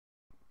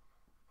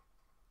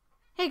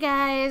Hey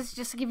guys,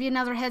 just to give you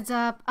another heads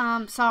up,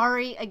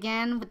 sorry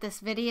again with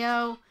this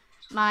video.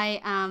 My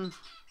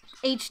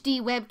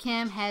HD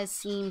webcam has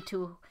seemed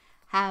to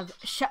have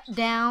shut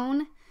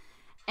down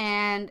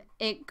and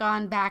it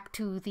gone back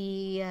to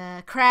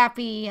the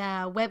crappy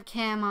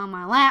webcam on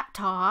my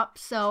laptop.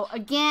 So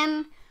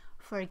again,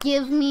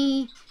 forgive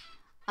me.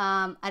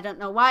 I don't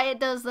know why it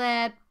does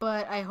that,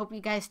 but I hope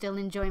you guys still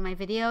enjoy my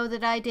video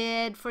that I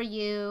did for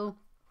you.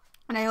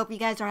 And I hope you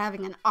guys are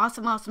having an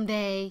awesome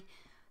day.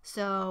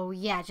 So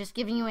yeah, just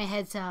giving you a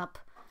heads up.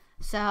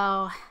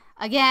 So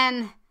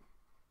again,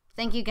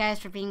 thank you guys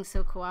for being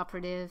so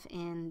cooperative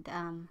and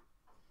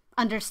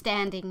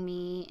understanding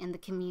me in the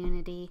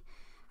community.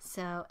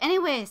 So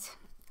anyways,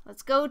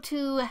 let's go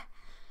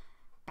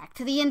back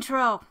to the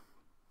intro.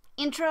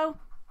 Intro,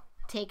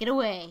 take it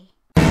away.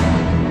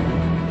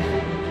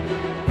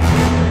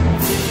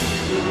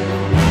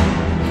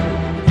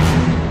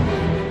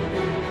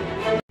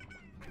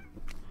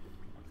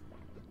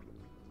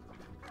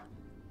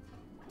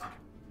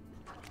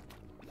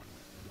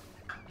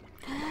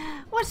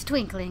 What's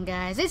twinkling,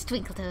 guys? It's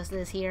Twinkle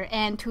this here,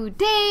 and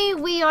today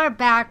we are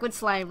back with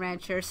Slime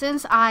Rancher.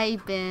 Since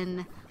I've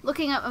been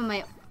looking up on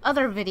my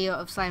other video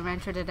of Slime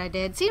Rancher that I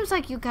did, seems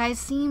like you guys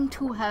seem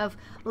to have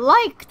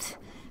liked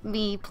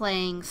me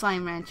playing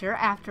Slime Rancher.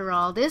 After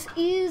all, this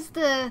is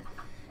the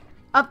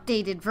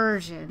updated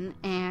version,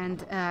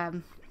 and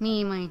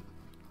me and my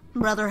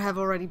brother have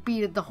already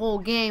beaten the whole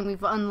game.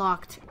 We've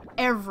unlocked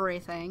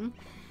everything,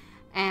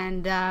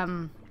 and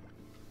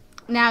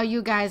now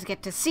you guys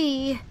get to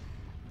see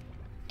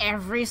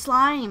every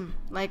slime.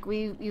 Like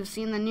you've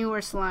seen the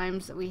newer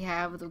slimes that we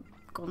have with the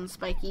golden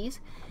spikies.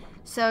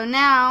 So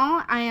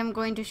now I am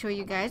going to show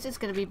you guys. It's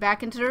going to be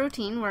back into the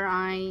routine where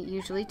I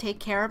usually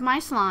take care of my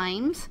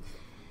slimes.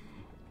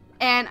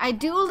 And I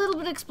do a little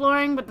bit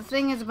exploring, but the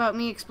thing is about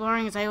me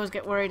exploring is I always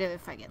get worried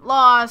if I get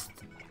lost.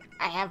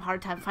 I have a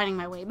hard time finding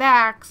my way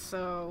back,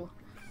 so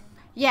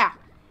yeah.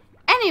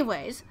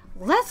 Anyways,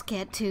 let's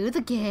get to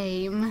the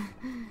game.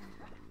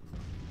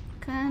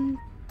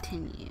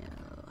 Continue.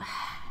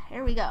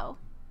 Here we go.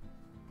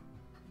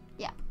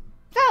 Yeah.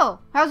 So,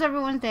 how's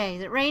everyone's day?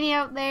 Is it rainy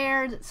out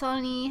there? Is it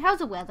sunny? How's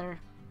the weather?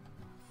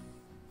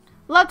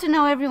 Love to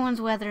know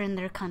everyone's weather in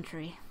their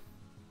country.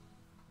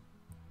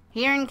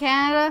 Here in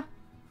Canada,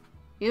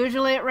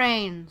 usually it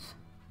rains.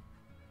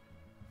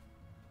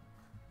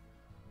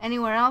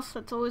 Anywhere else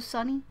it's always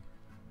sunny?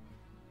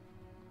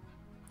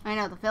 I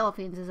know the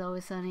Philippines is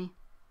always sunny.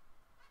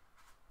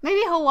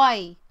 Maybe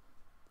Hawaii.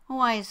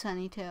 Hawaii is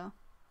sunny too.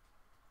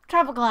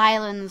 Tropical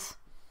islands.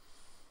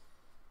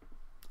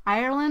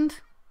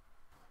 Ireland?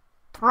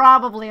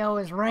 Probably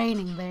always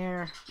raining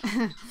there.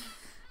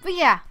 But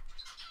yeah.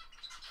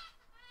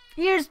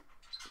 Here's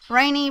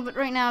rainy, but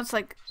right now it's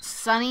like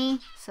sunny,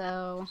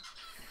 so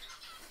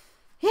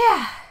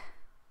yeah.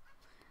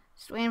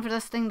 Just waiting for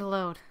this thing to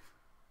load.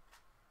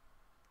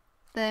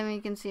 Then we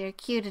can see our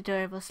cute,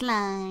 adorable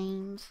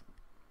slimes.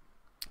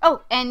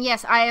 Oh, and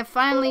yes, I have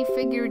finally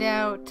figured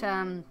out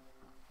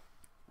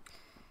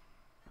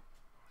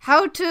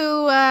how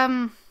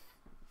to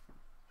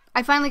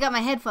I finally got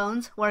my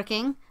headphones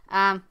working.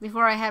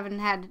 Before I haven't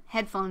had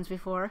headphones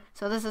before,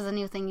 so this is a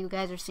new thing you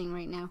guys are seeing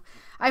right now.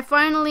 I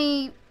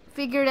finally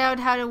figured out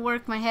how to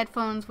work my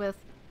headphones with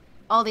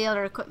all the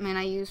other equipment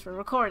I use for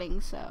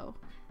recording, so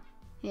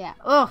yeah.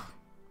 Oh,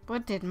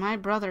 what did my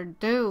brother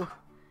do?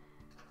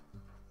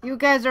 You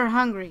guys are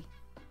hungry.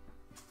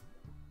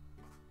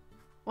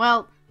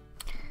 Well,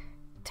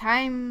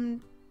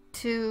 time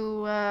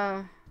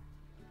to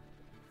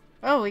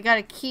oh, we got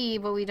a key,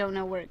 but we don't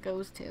know where it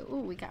goes to.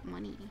 Ooh, we got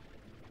money.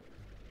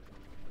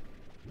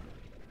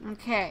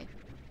 Okay.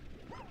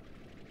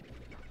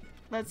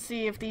 Let's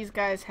see if these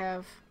guys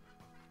have...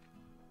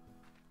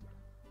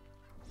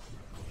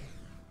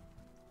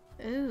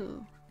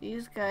 Ooh,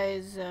 these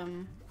guys,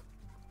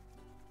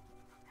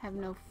 have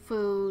no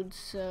food,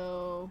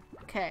 so...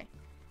 Okay.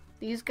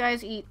 These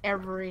guys eat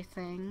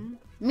everything.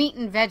 Meat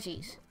and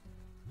veggies.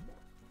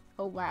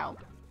 Oh, wow.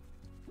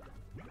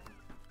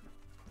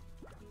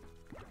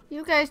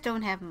 You guys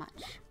don't have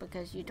much,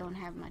 because you don't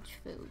have much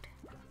food.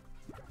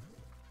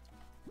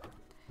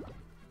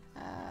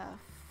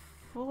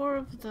 4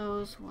 of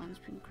those ones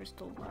been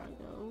crystal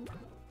largo.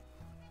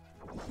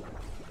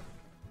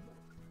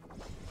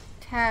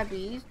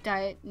 Tabbies,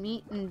 diet,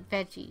 meat and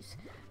veggies.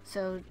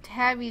 So,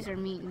 tabbies are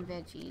meat and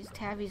veggies.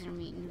 Tabbies are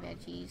meat and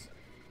veggies.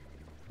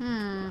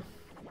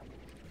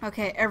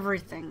 Okay,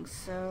 everything.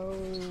 So,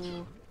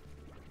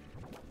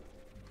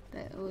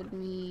 that would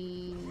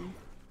mean...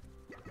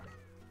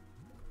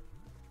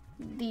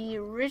 The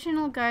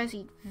original guys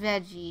eat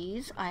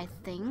veggies, I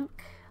think.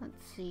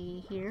 Let's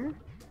see here.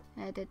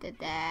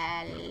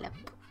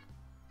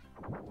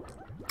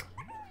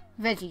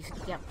 Veggies,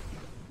 yep.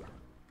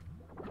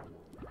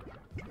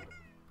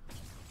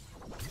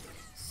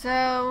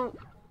 So,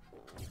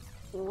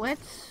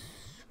 let's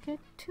get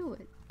to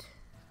it.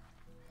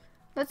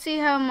 Let's see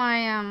how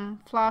my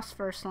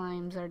philosopher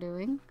slimes are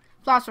doing.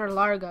 Philosopher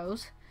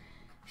largos,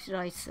 should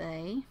I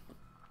say.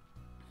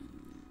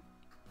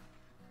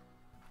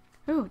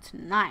 Oh, it's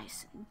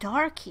nice.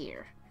 Dark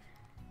here.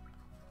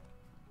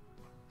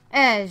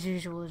 As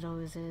usual, it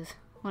always is.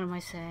 What am I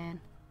saying?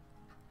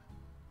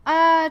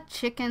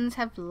 Chickens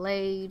have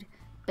laid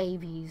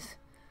babies.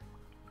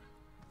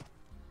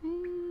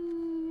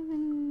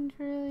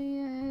 Really,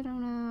 I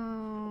don't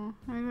know.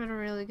 I gotta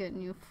really get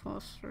new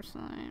foster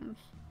slimes.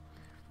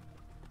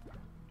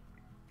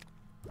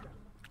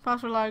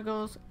 Foster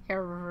Legos,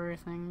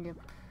 everything, yep.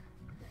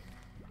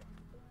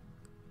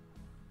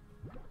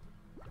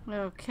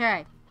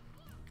 Okay.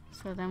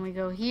 So then we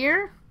go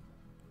here.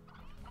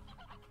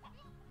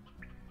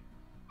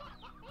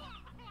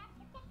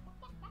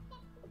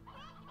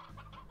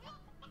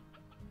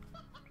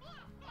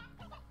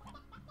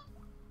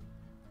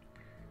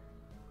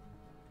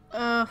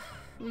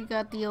 We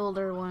got the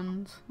older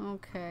ones.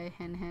 Okay,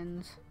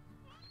 hens.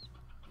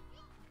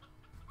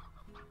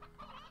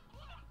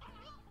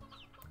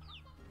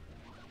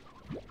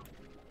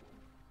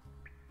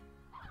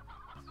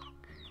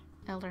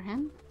 Elder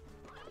hen?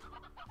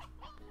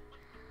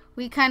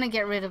 We kind of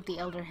get rid of the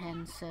elder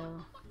hen,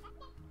 so...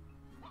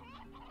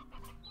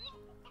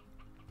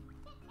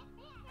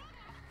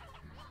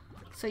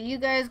 So you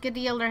guys get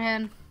the elder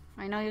hen.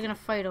 I know you're gonna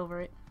fight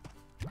over it.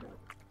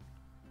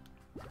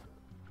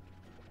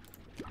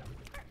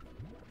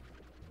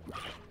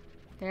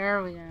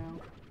 There we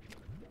go.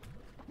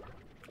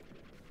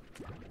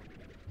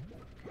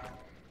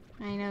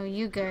 I know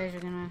you guys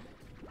are gonna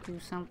do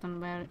something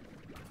about it.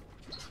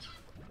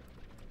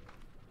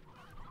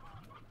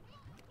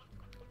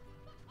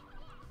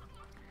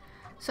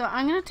 So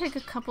I'm gonna take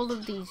a couple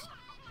of these.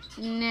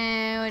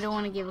 No, I don't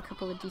want to give a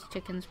couple of these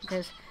chickens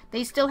because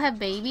they still have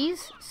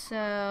babies.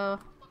 So,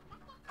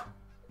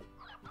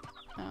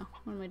 oh,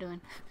 what am I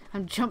doing?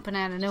 I'm jumping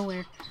out of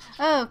nowhere.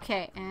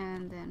 Okay,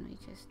 and then we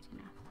just, you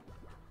know.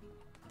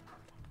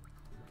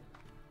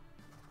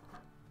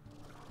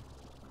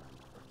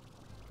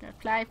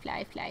 Fly,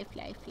 fly, fly,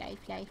 fly, fly,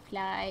 fly,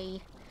 fly.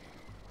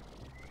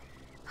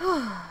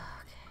 Okay.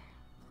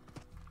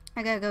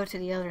 I gotta go to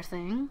the other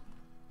thing.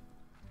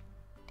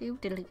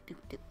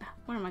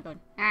 Where am I going?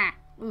 Ah!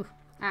 Ooh!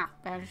 Ah!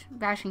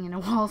 Bashing into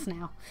walls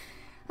now.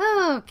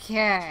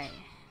 Okay.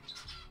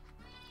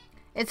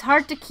 It's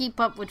hard to keep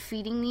up with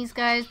feeding these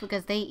guys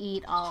because they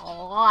eat a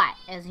lot,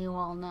 as you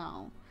all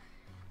know.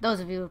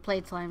 Those of you who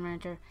played Slime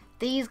Rancher,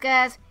 these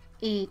guys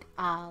eat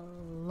a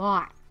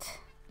lot.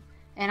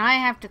 And I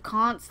have to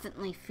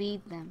constantly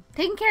feed them.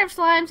 Taking care of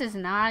slimes is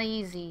not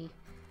easy,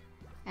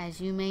 as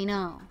you may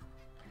know.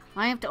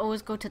 I have to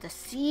always go to the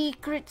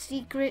secret...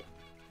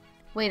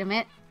 Wait a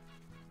minute.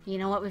 You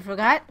know what we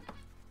forgot?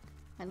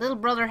 My little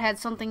brother had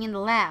something in the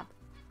lab.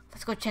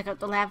 Let's go check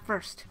out the lab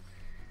first.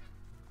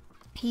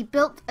 He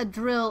built a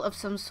drill of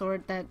some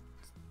sort that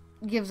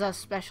gives us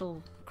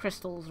special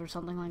crystals or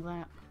something like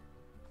that.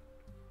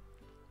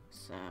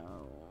 So,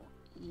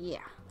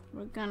 yeah.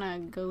 We're gonna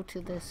go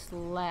to this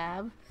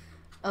lab.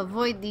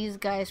 Avoid these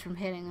guys from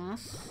hitting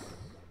us.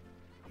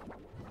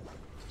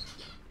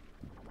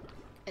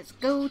 Let's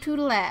go to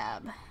the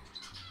lab.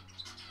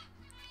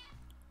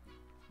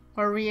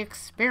 Where we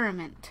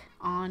experiment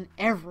on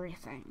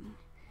everything.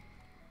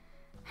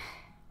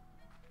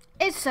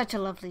 It's such a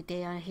lovely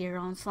day out here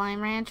on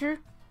Slime Rancher.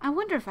 I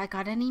wonder if I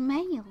got any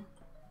mail.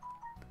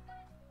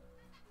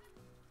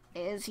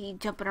 Is he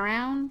jumping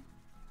around?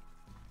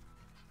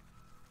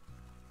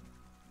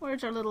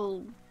 Where's our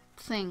little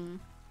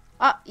thing?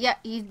 Oh, yeah,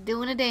 he's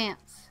doing a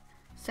dance.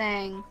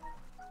 Saying...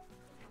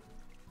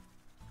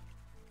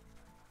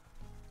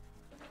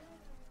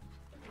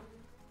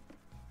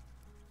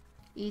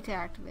 E to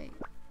activate.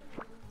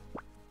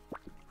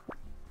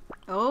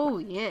 Oh,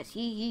 yes,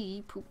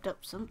 he pooped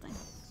up something.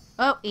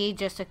 Oh, he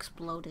just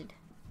exploded.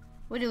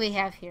 What do we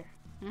have here?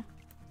 Huh?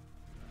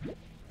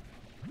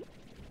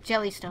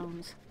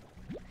 Jellystones.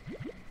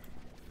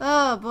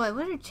 Oh, boy,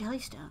 what are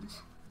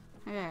jellystones?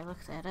 I gotta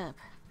look that up,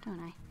 don't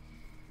I?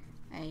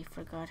 I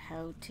forgot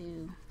how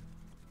to...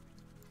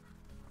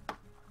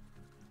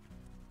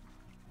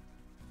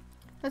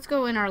 Let's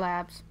go in our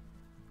labs.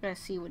 Gotta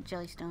see what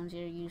jellystones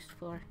are used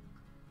for.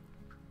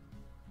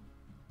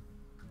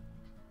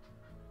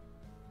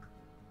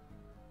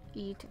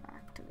 E to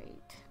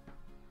activate.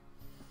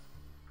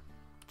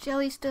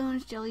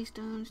 Jellystones,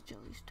 jellystones,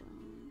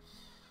 jellystones.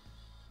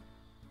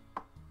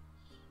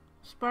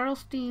 Spiral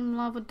steam,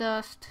 lava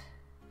dust,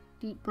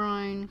 deep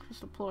brine,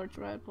 crystal plorts,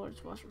 red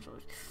plorts, phosphorus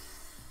source.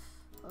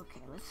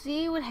 Okay, let's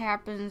see what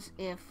happens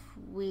if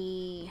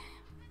we...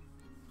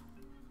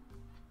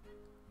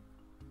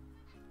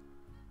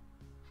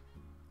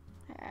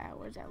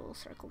 where's that little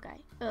circle guy?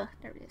 Ugh,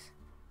 there it is.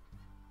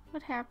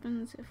 What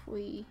happens if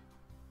we...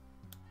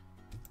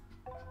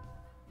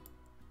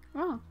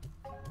 Oh.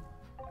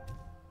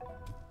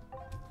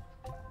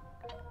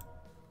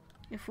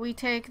 If we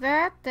take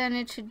that, then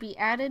it should be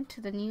added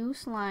to the new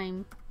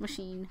slime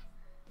machine.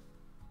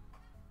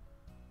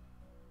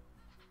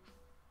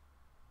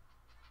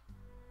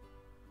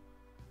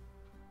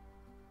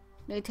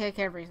 They take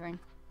everything.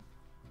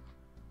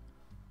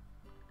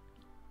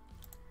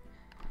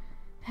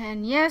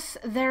 And yes,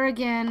 there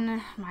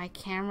again, my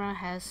camera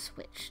has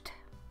switched.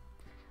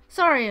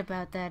 Sorry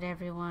about that,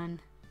 everyone.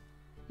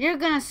 You're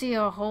gonna see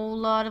a whole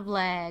lot of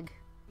lag.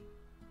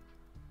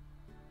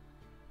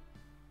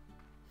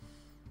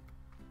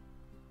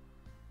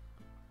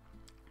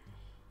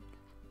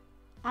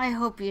 I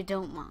hope you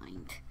don't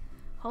mind.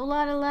 Whole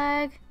lot of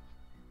lag?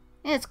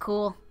 It's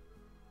cool.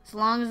 As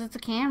long as it's a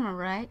camera,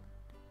 right?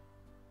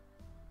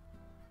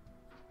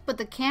 But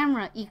the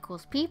camera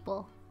equals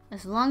people.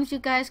 As long as you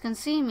guys can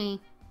see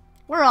me,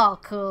 we're all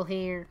cool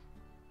here.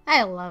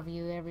 I love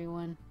you,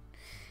 everyone.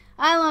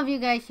 I love you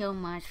guys so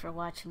much for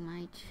watching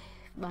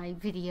my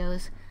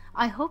videos.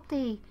 I hope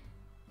they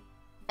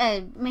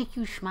make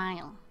you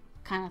smile,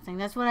 kind of thing.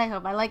 That's what I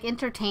hope. I like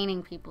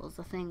entertaining people is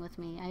the thing with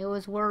me. I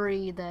always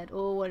worry that,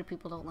 oh, what if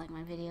people don't like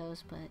my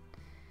videos? But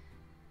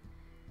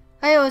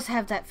I always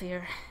have that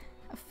fear.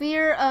 A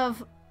fear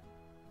of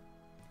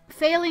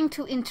failing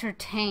to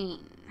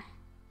entertain.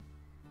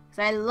 Because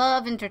I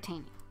love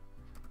entertaining.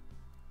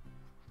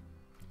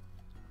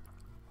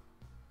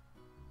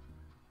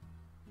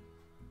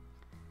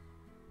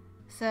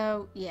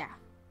 So, yeah.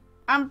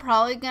 I'm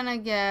probably gonna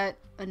get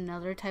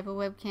another type of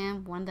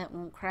webcam. One that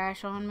won't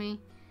crash on me.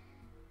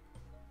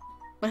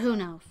 But who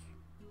knows?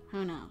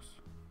 Who knows?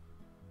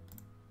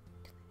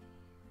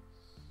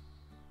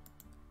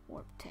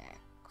 Warp tax.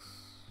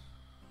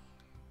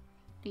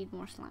 Need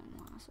more slime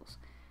mossels.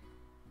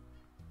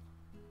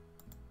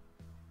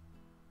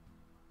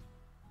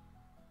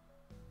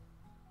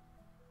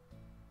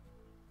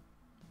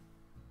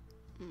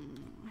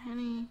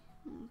 Honey.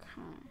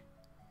 Okay.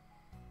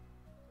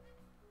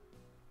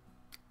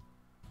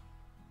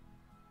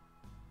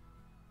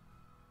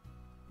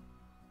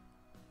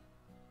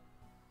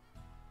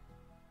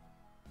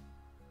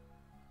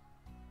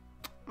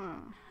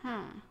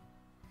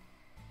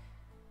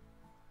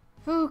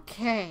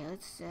 Okay,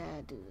 let's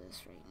do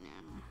this right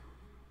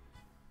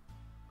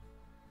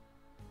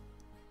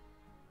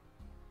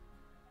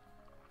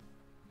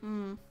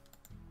now.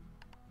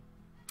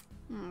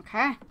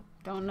 Okay.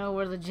 Don't know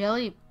where the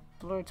jelly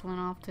blurts went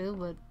off to,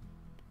 but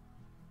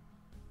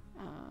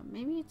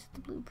maybe it's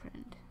the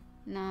blueprint.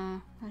 Nah,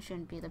 that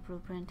shouldn't be the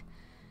blueprint.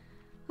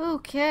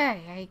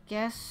 Okay, I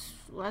guess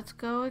let's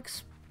go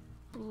exploring.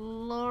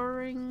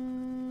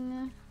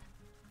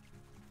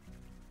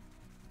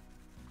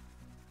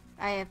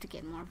 I have to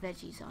get more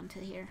veggies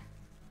onto here.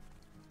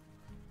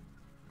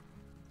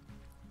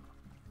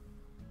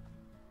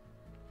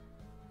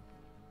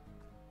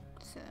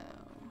 So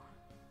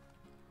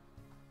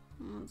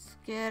let's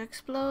get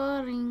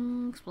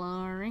exploring,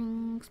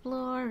 exploring,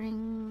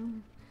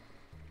 exploring.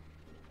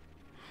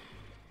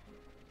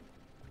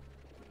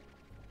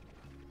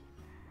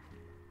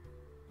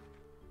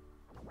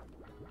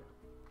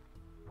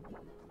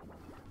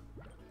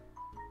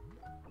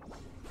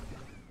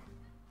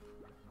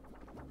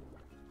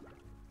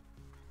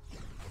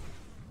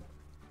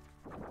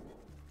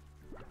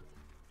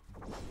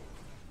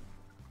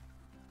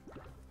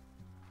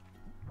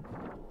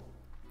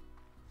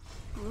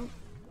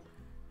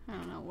 I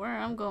don't know where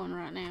I'm going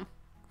right now.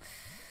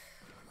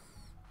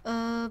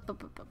 Okay.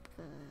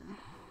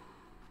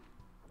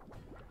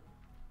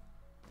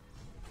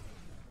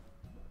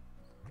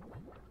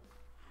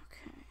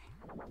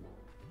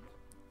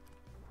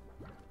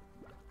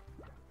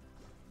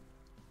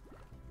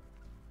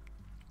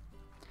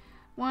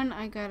 One,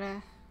 I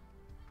gotta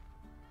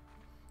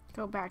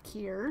go back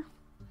here.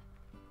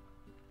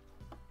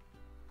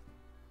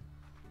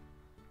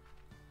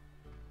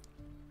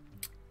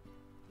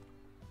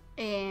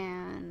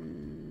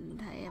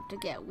 And I have to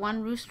get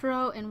one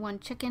roostero and one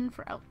chicken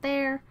for out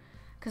there.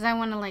 Because I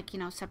want to, like, you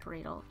know,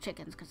 separate all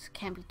chickens. Because it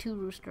can't be 2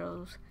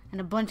 roosteros and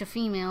a bunch of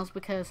females.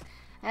 Because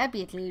that'd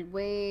be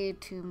way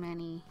too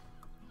many.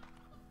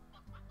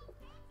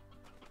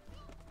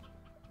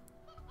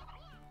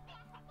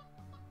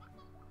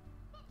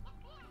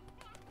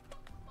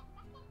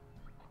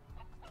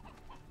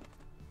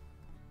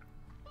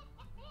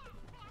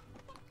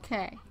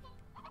 Okay.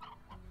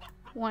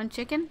 One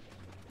chicken.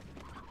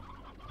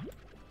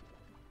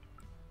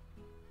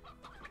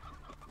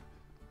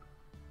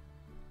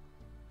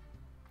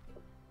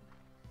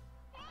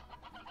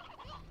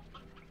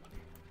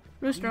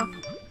 Rooster.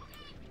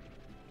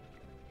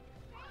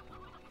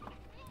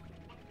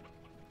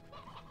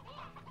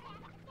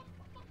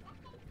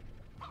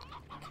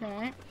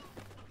 Okay.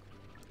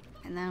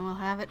 And then we'll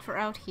have it for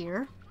out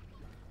here.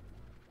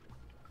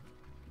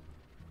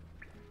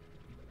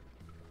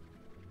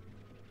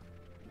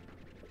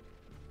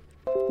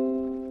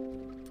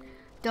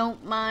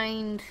 Don't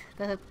mind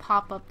the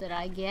pop-up that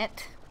I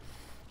get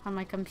on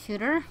my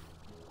computer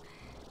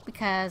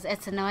because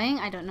it's annoying.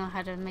 I don't know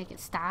how to make it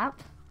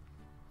stop.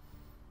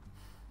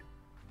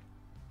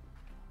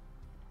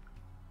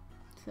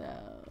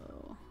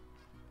 So,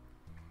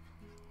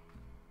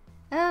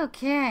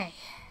 okay.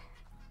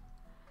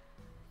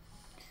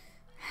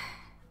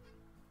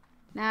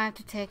 Now I have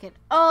to take it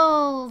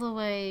all the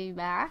way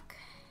back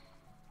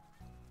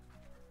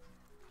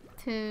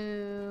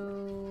to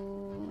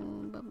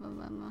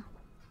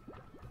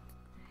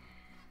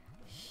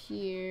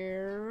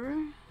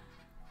here.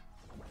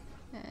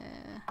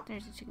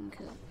 There's a chicken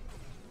coop.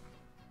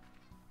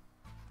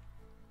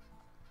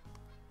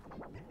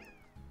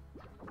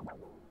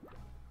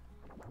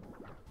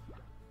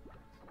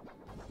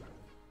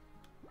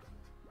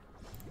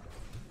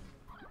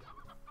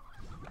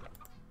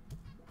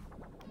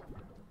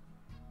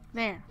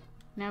 There.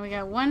 Now we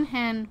got one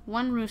hen,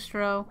 one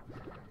roostero.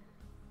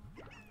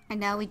 And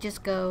now we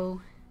just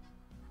go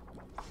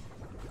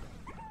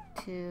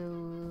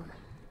to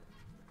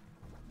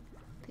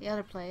the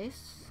other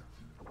place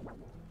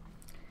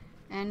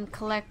and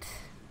collect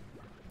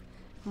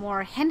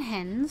more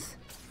hens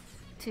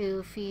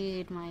to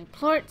feed my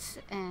plorts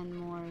and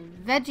more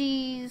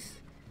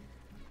veggies.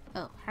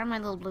 Oh, how are my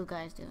little blue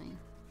guys doing?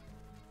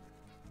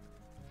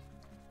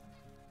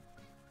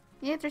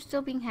 Yeah, they're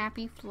still being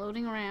happy,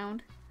 floating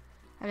around.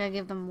 I gotta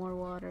give them more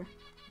water.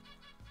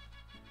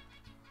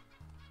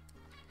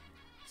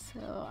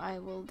 So I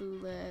will do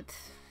that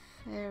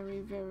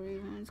very,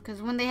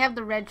 because when they have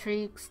the red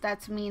streaks,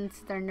 that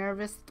means they're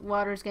nervous. The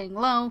water's getting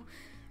low.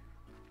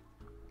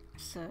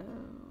 So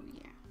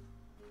yeah,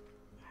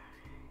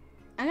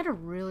 I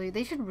gotta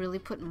they should really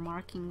put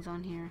markings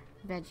on here.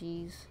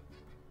 Veggies.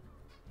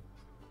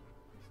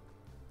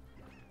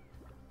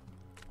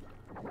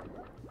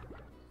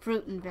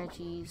 Fruit and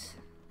veggies.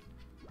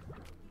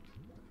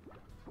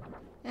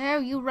 Oh,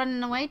 you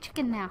running away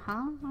chicken now,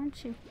 huh?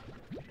 Aren't you?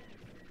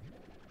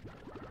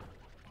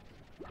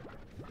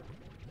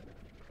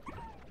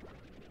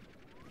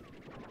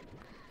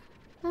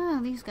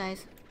 Oh, these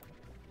guys.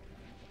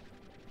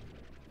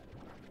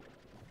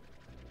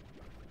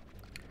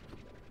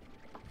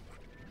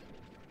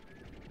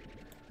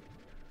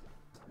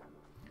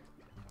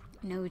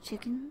 No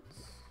chickens.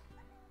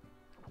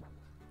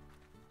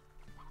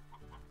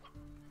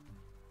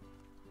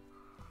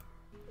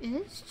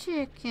 It's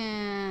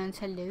chickens.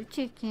 Hello,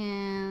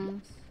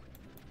 chickens.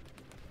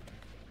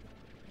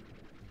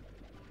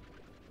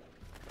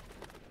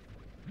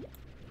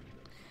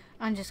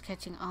 I'm just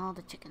catching all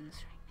the chickens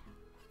right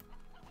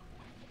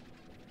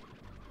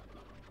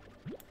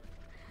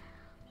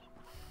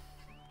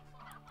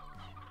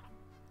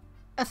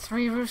now.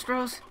 3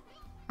 roosteros?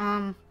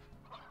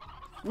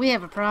 We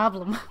have a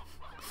problem.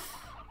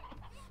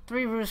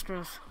 3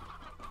 roosteros.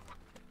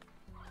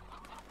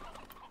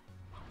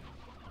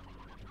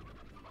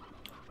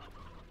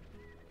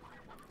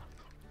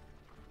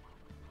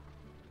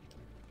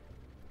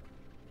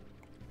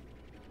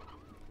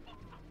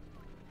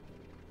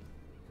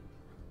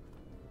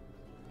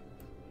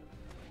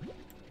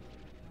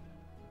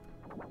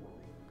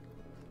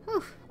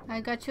 Whew,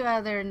 I got you out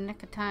of there in the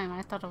nick of time.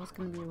 I thought I was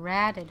going to be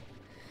ratted.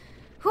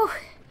 Whew.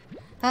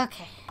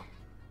 Okay.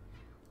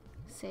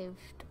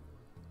 Saved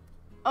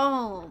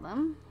all of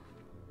them.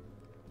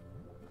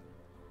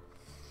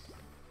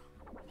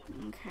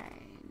 Okay,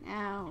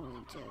 now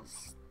we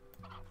just...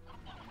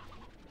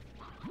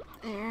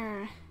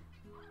 There.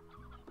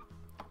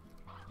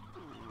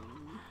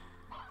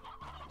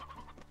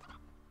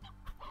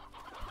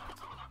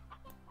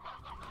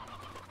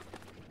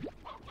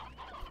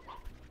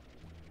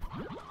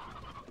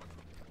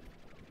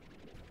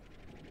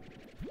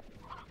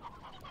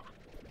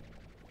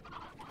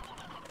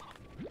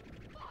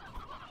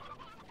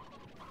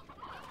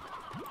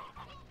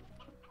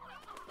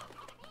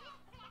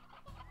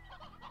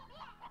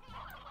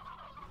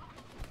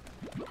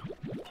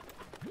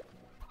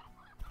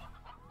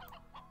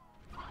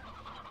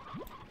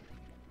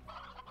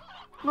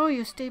 Oh,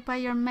 you stay by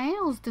your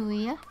males, do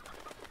ya?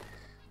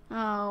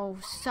 Oh,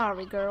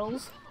 sorry,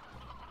 girls.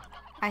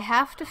 I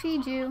have to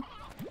feed you.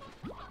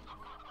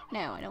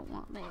 No, I don't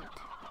want that.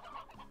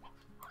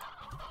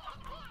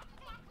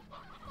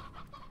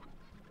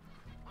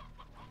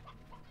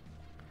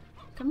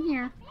 Come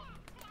here.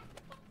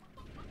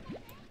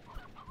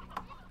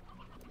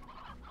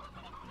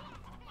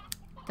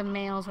 The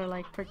males are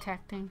like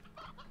protecting.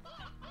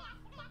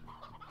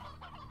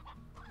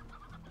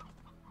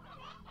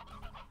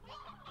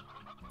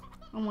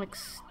 I'm like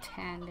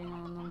standing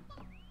on them.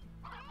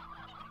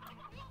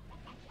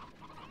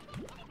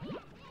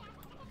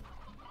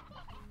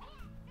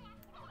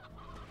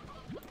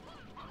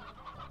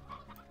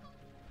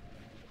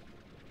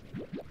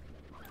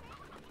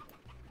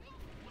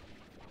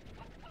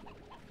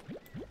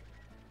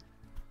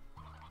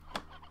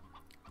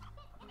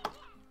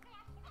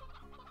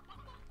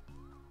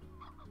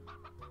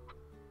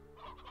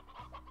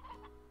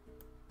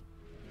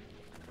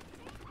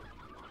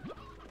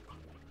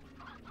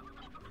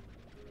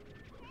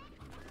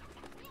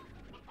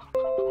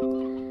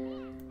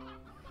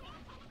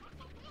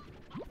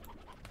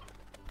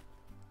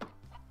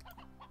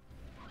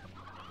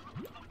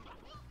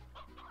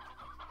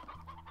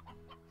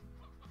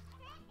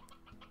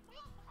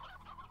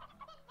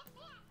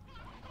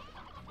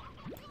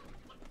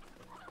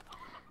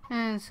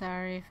 I'm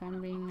sorry if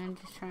I'm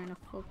just trying to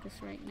focus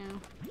right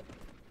now.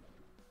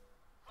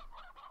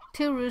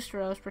 2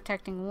 roosteros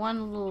protecting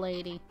 1 little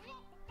lady.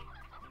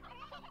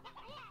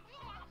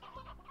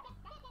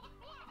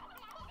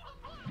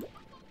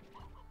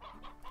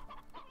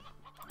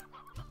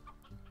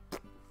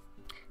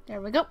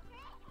 There we go.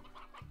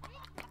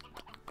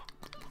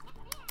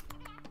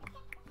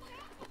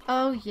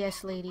 Oh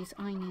yes, ladies,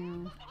 I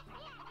know.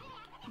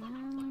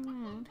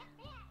 Alright.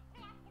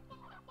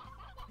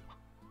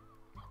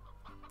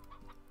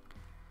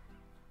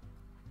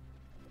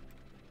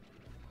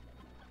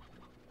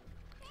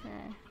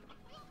 Okay.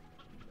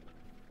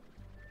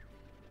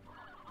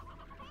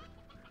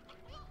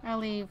 I'll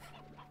leave,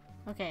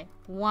 okay,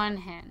 1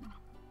 hen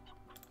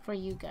for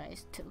you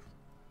guys too.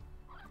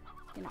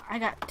 You know, I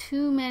got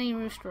too many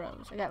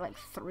roosteros. I got like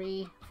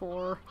 3,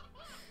 4.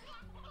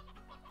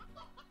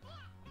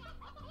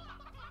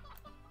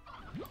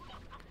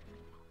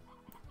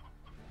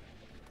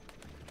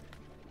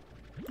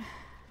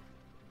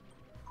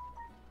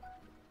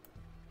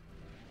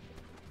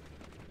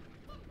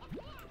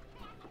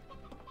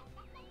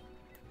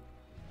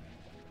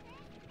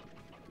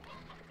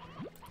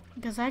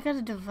 Because I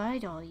gotta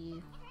divide all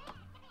you.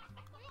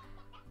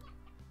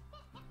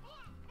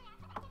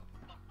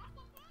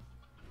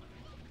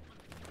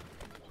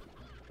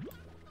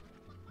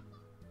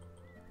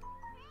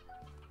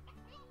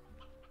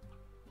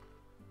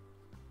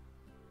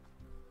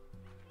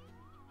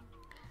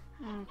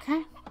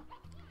 Okay.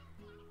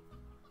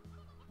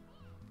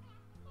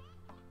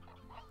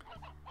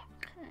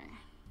 Okay.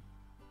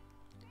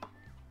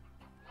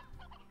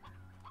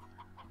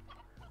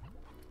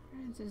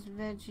 This is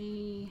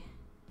veggie.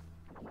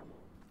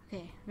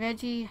 Okay,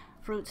 veggie,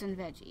 fruits and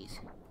veggies.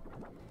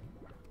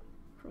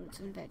 Fruits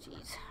and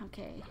veggies.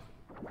 Okay.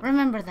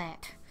 Remember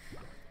that.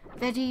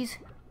 Veggies,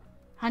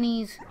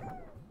 honeys,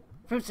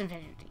 fruits and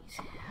veggies.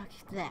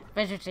 Okay, that.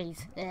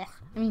 Veggies. Ugh.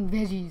 I mean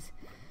veggies.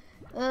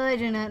 I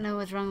do not know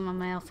what's wrong with my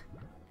mouth.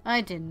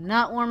 I did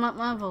not warm up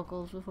my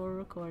vocals before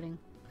recording.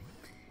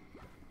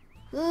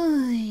 So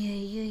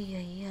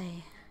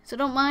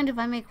don't mind if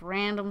I make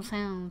random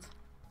sounds.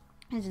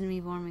 It's just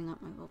me warming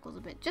up my vocals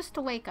a bit, just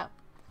to wake up.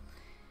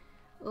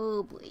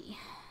 Oh boy.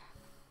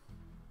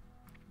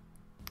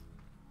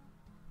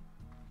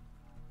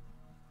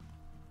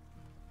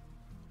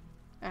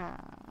 Where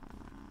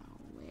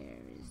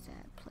is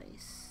that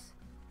place?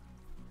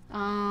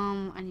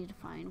 I need to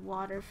find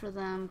water for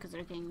them because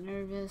they're getting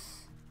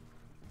nervous.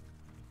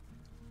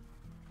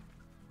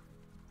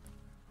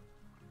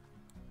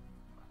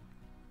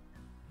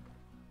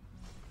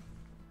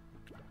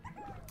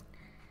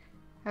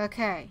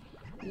 Okay,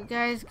 you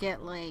guys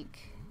get like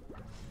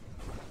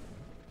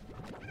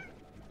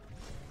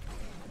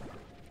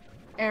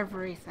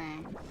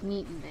everything,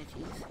 meat and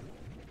veggies.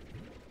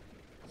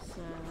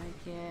 So I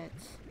get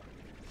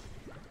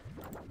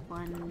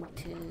 1,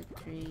 2,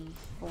 3,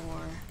 4,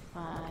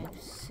 5,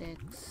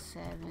 6,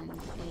 7,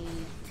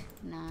 8,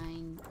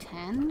 9,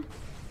 10.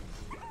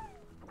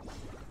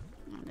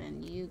 And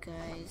then you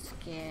guys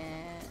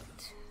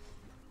get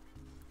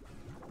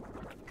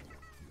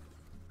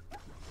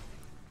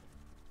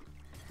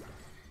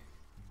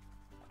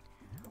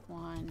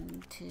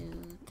 1, 2,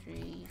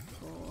 3,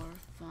 4,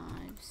 5,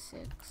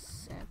 6,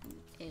 7,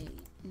 8,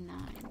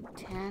 9,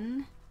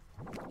 10.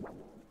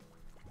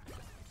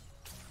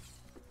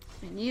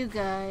 And you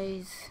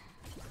guys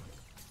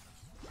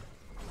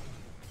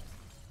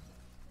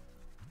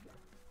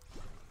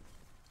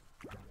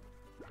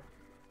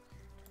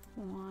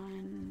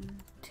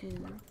one,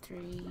 2,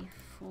 3,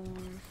 4,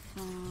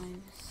 5,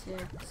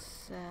 6,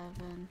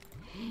 7,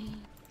 8,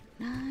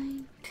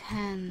 9,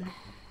 10.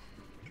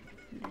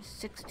 There's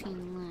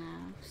 16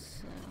 left,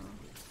 so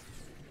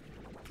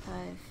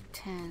 5,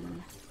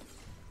 10,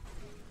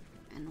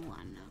 and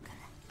 1, okay.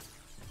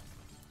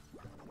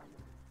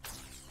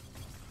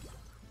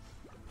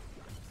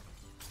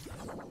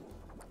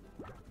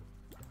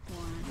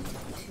 One,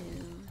 2,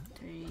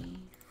 3,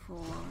 4,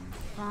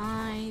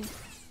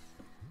 5.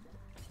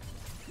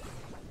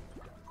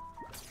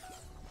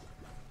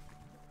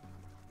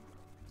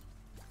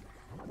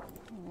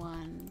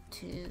 One,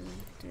 2,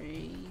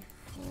 3,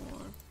 4,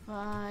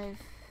 5.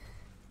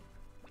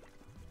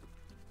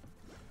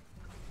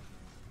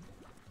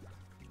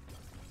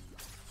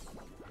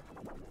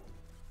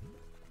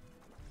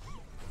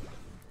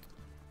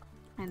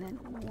 And then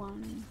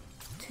 1,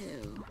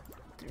 2,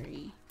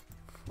 3,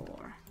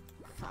 4,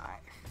 5.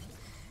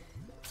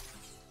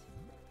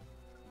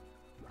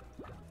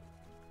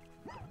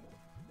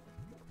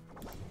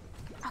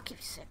 I'll give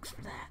you 6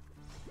 for that.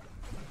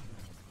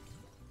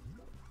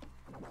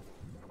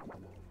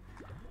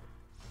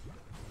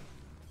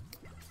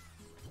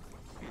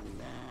 And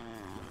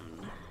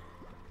then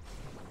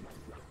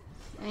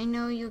I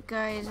know you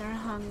guys are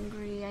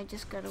hungry. I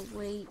just gotta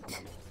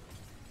wait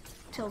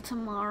till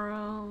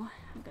tomorrow.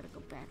 I gotta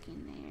go back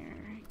in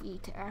there. E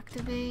to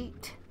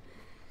activate.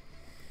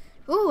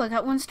 Ooh, I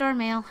got 1-star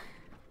mail.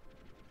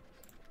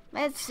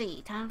 Let's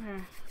see. Time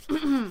for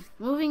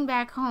moving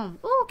back home.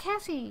 Ooh,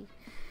 Cassie.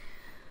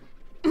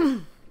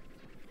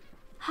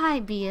 Hi,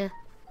 Bia.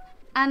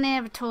 I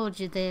never told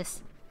you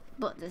this,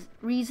 but the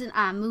reason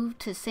I moved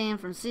to San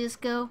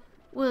Francisco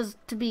was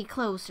to be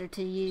closer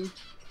to you.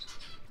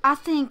 I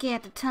think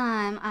at the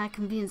time I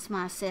convinced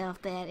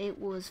myself that it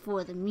was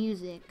for the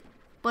music,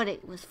 but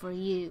it was for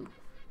you.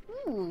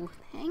 Ooh,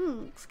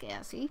 thanks,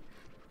 Cassie.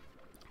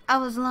 I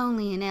was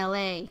lonely in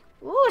L.A.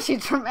 Ooh,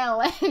 she's from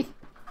L.A.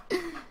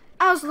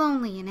 I was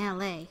lonely in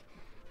L.A.,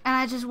 and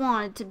I just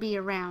wanted to be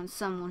around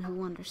someone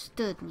who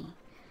understood me.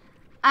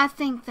 I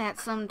think that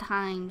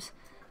sometimes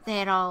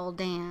anyone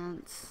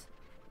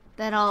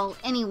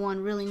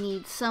really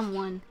needs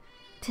someone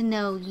to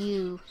know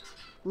you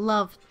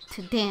love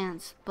to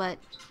dance, but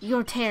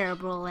you're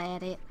terrible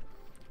at it.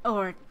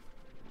 Or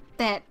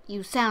that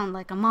you sound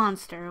like a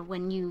monster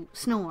when you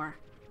snore.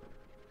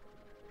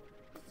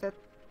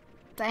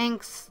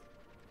 Thanks,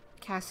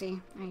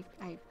 Cassie.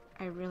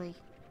 I really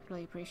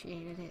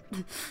appreciated it.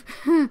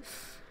 Where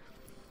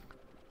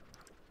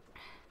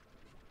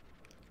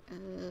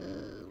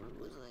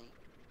was I?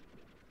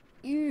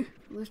 Ew,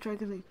 lose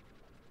track of me.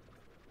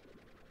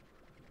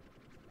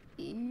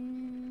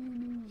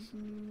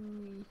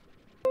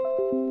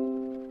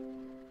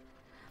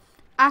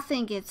 I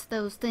think it's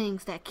those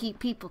things that keep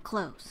people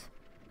close.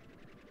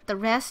 The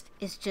rest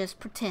is just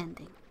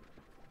pretending.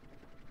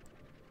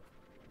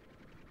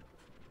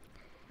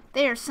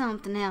 There's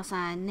something else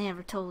I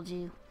never told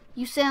you.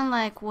 You sound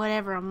like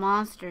whatever a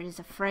monster is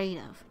afraid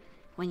of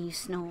when you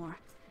snore.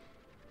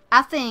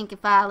 I think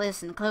if I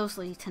listen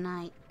closely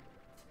tonight,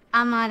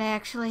 I might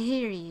actually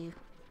hear you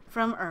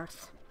from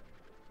Earth.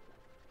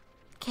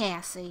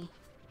 Cassie.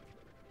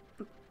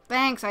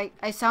 Thanks, I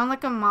sound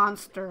like a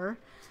monster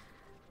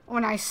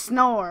when I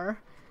snore.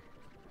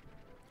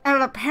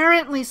 And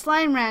apparently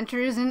Slime Rancher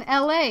is in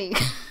LA.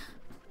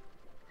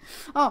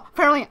 Oh,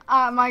 apparently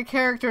my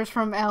character's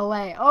from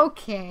LA.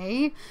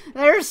 Okay,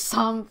 there's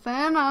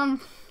something.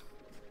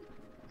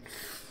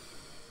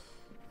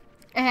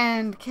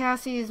 And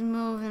Cassie is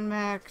moving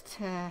back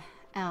to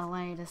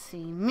LA to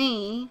see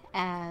me,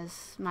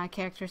 as my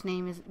character's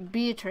name is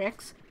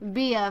Beatrix.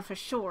 Bea for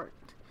short.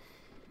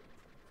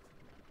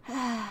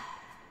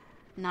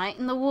 Night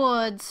in the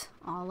woods,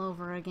 all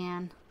over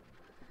again.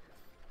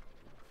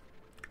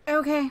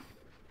 Okay.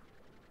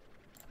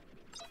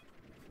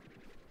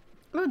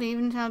 Oh, they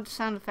even have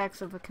sound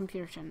effects of a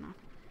computer now.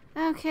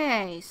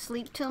 Okay,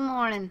 sleep till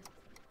morning.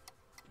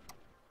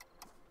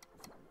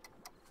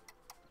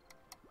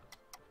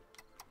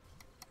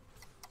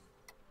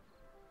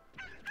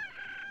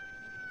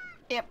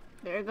 Yep,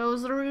 there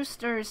goes the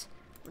roosters.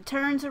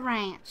 Return to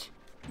ranch.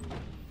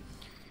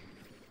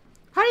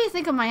 How do you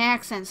think of my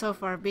accent so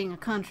far, being a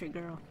country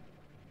girl?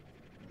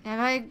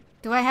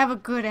 Do I have a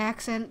good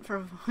accent for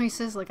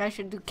voices? Like, I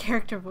should do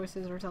character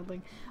voices or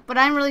something. But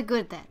I'm really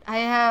good at that. I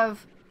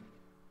have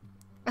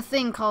a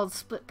thing called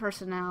split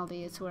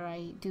personality. It's where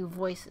I do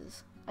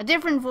voices. A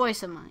different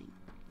voice of mine.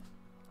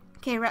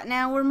 Okay, right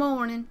now we're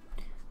morning.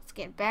 Let's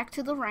get back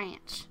to the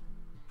ranch.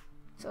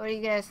 So what do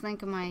you guys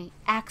think of my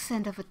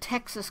accent of a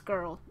Texas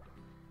girl?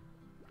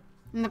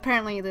 And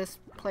apparently this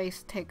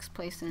place takes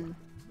place in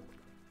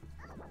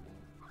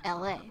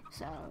LA,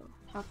 so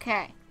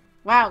okay.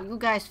 Wow, you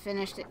guys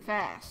finished it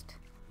fast.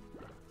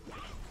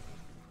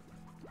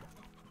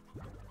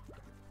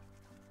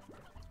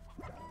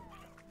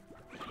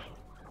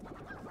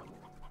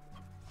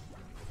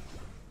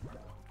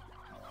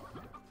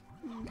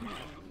 Okay,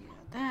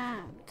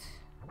 that.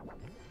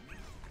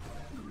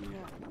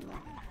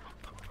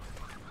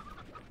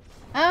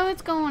 Oh,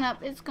 it's going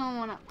up. It's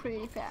going up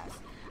pretty fast.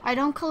 I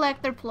don't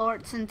collect their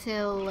plorts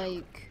until,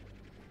 like,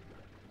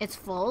 it's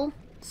full.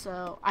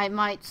 So, I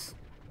might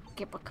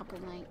skip a couple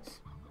nights.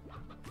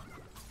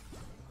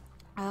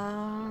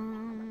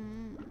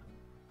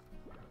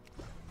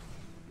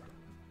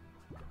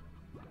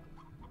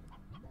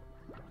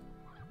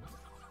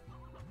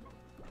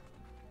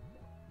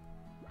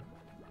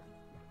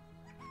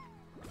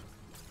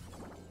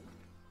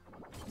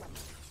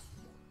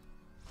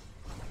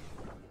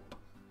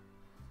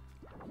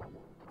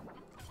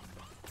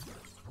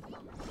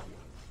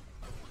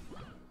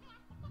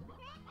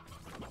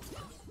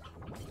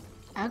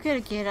 I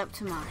gotta get up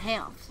to my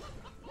health.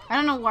 I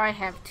don't know why I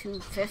have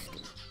 250.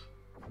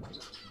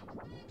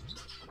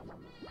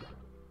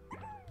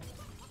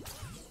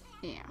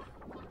 Yeah.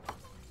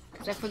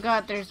 Because I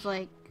forgot there's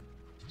like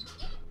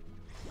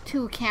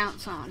 2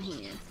 accounts on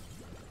here.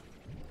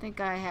 I think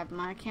I have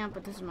my account,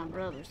 but this is my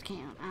brother's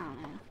account. I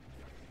don't know.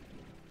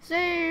 So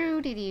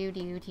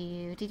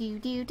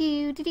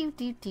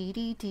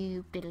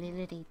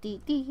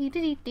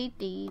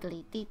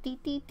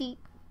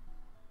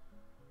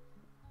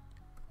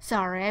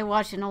sorry, I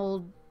watched an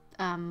old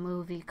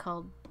movie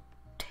called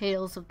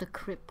Tales of the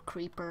Crypt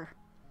Creeper.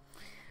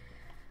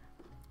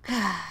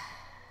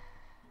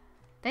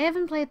 They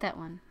haven't played that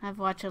one. I've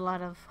watched a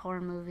lot of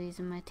horror movies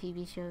and my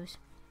TV shows.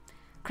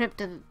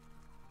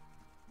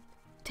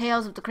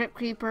 Tales of the Crypt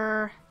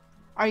Creeper,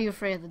 Are You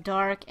Afraid of the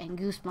Dark, and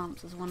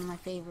Goosebumps is one of my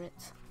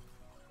favorites.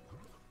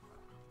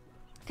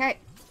 Okay,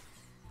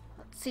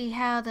 let's see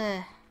how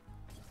the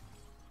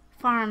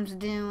farm's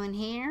doing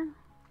here.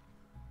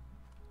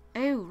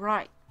 Oh,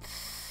 right.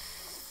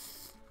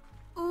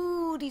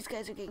 Ooh, these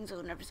guys are getting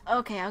so nervous.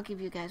 Okay, I'll give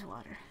you guys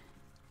water.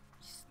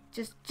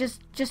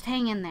 Just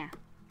hang in there.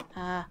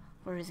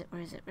 Where is it?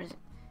 Where is it? Where is it?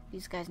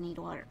 These guys need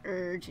water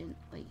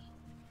urgently.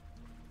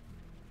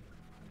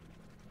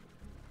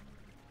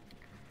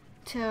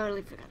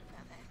 Totally forgot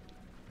about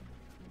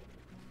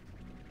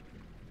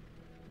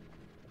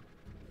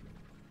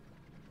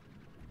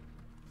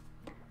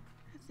that.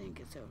 I think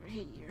it's over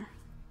here.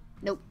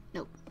 Nope,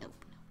 nope, nope.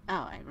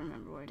 Oh, I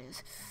remember where it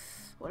is.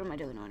 What am I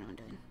doing? What am I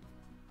doing?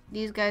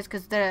 These guys,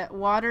 because the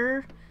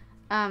water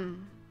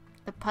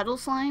the puddle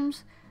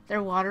slimes,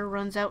 their water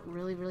runs out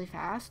really, really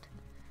fast.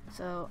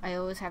 So I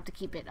always have to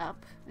keep it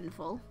up and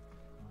full.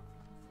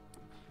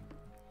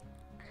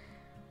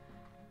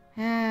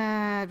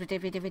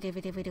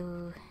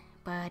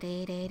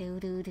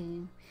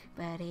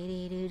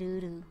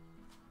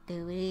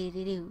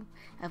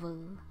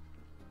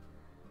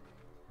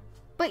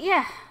 But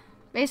yeah,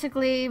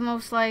 basically,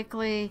 most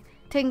likely,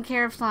 taking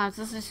care of slimes.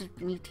 This is just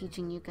me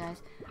teaching you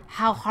guys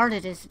how hard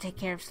it is to take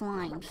care of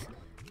slimes.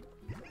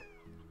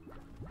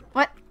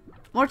 What?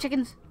 More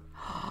chickens?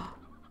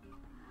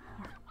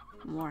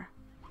 More.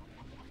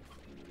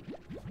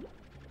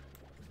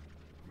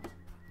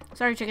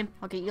 Sorry, chicken.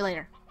 I'll get you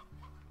later.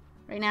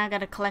 Right now, I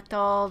gotta collect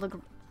all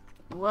the...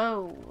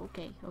 Whoa.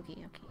 Okay.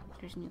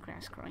 There's new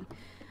grass growing.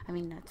 I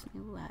mean, that's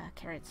new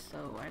carrots,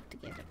 so I have to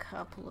get a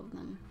couple of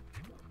them.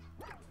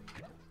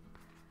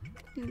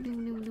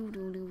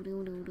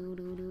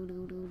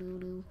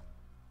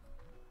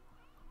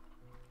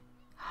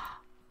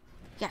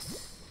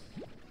 Yes.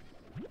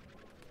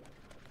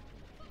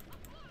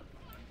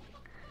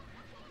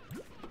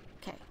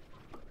 Okay.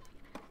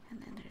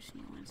 And then there's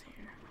new ones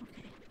here.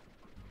 Okay.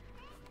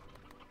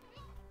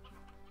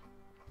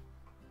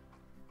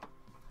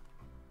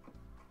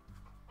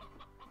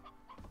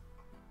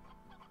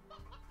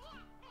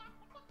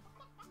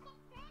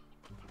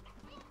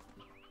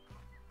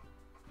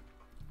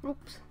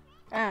 Oops.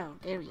 Oh,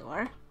 there you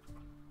are.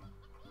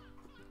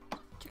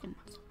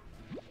 Chickens.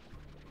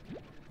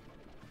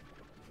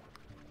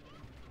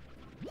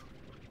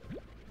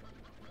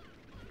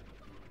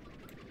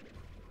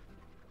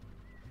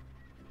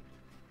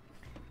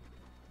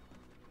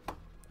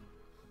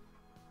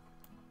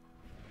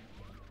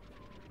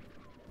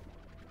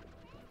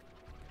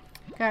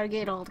 Gotta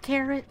get all the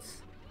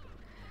carrots.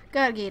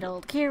 Gotta get all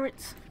the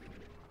carrots.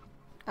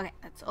 Okay,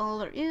 that's all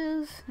there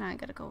is. Now I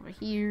gotta go over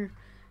here.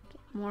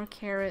 Get more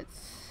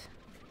carrots.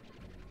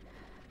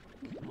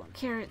 Get more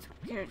carrots, more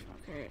carrots, more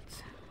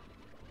carrots.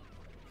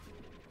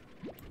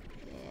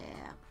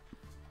 Yeah.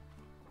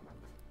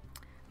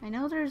 I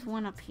know there's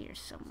one up here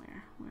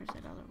somewhere. Where's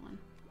that other one?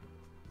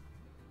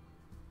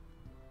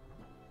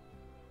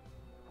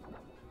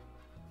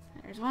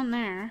 There's one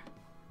there.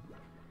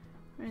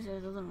 Where's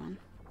that other one?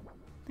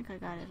 I think I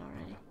got it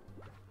already.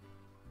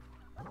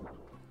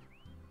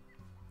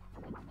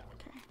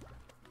 Okay.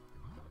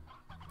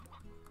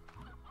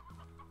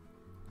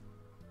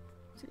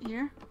 Is it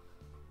here?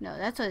 No,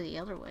 that's the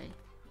other way.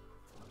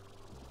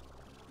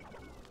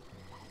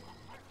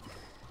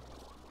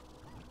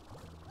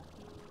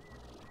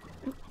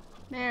 Oop,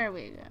 there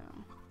we go.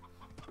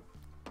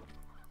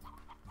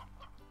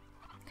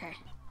 Okay.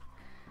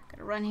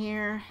 Gotta run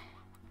here.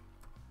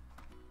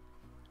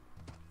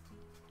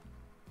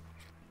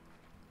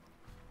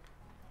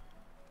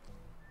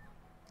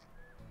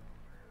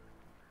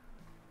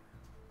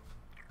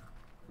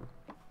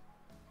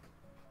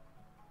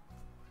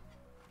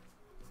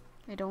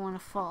 I don't want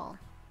to fall,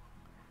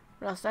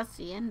 or else that's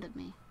the end of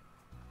me.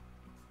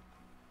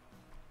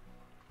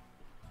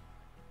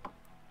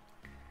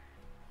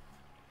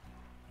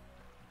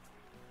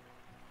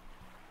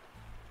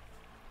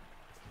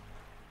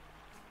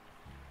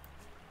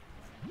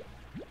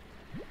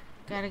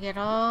 Gotta get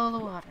all the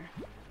water.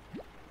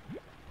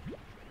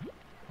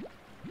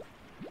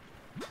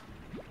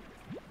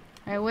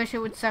 I wish it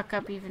would suck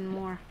up even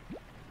more.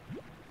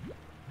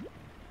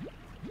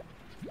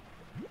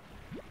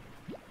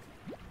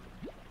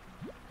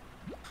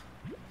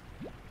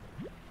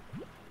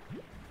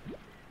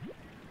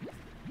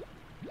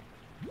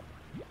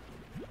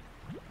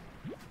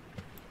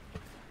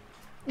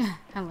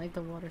 I like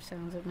the water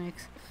sounds it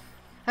makes.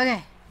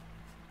 Okay.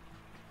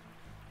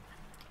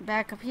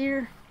 Back up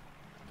here.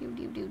 And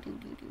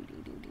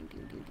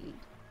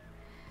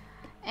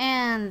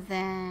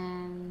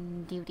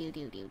then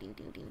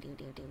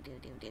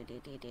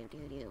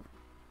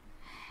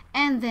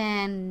and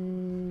then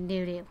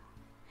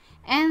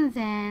and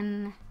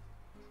then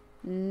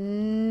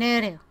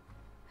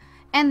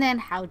and then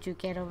how'd you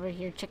get over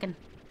here, chicken?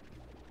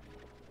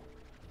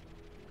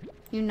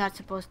 You're not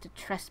supposed to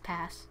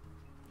trespass.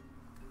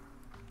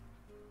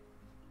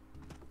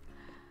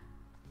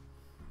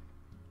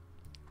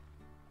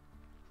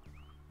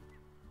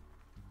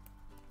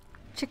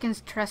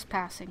 Chicken's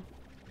trespassing.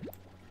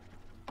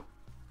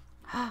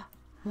 Ah,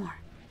 more.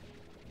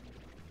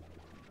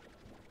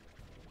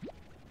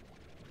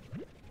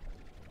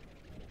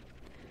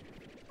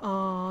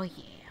 Oh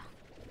yeah.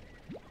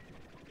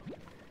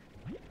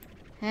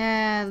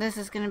 And this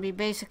is gonna be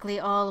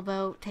basically all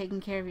about taking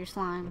care of your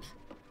slimes.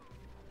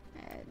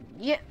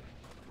 Yep.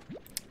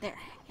 There.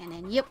 And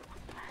then yep.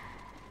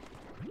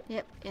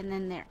 Yep. And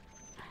then there.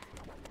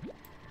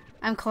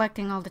 I'm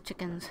collecting all the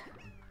chickens.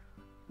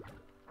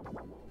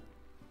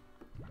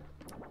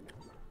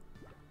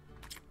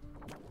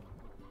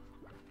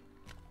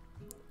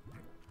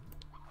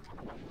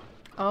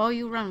 Oh,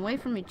 you run away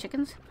from me,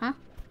 chickens? Huh?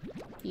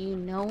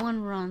 No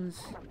one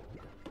runs.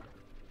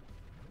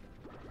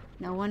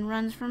 No one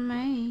runs from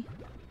me.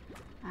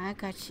 I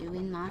got you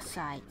in my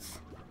sights.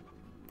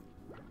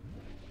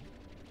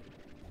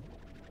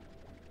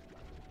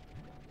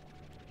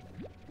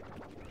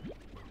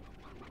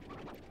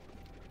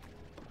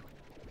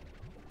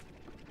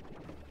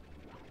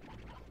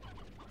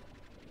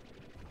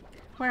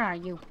 Where are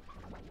you?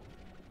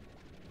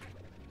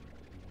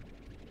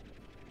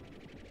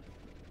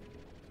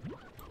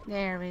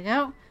 There we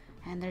go.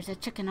 And there's a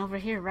chicken over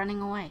here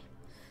running away.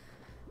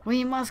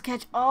 We must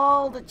catch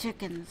all the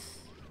chickens.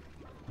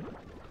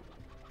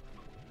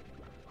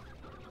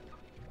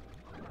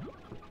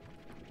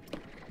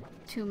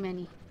 Too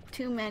many.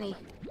 Too many.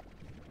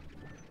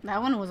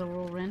 That one was a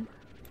whirlwind.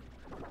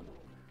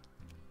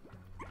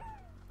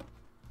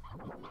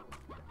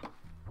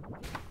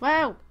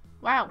 Wow!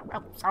 Wow!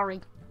 Oh, sorry.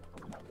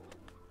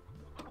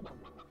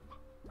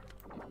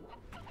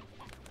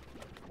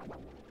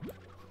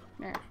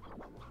 There.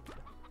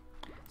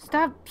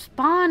 Stop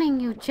spawning,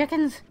 you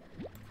chickens!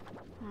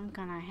 I'm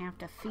gonna have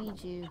to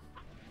feed you.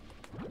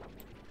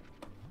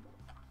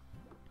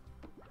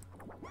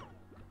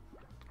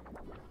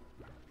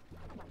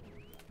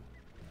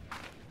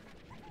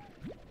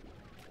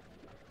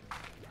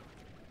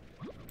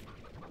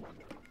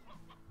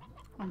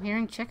 I'm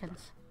hearing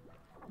chickens.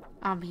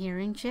 I'm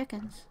hearing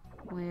chickens.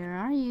 Where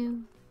are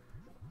you?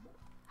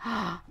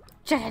 Ah,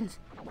 chickens!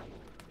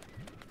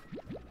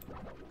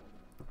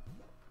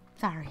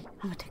 Sorry,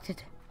 I'm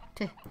addicted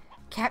to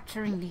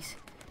capturing these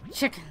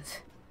chickens.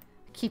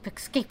 They keep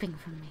escaping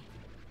from me.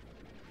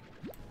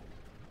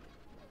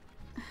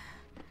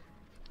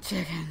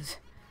 Chickens.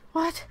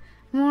 What?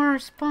 More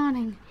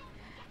spawning.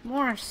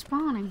 More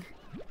spawning.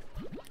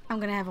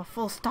 I'm gonna have a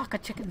full stock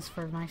of chickens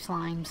for my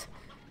slimes.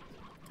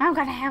 I'm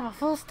gonna have a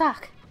full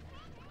stock.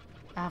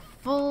 A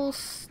full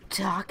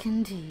stock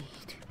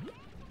indeed.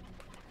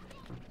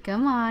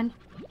 Come on.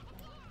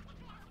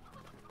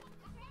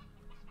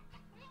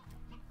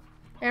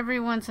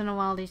 Every once in a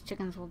while these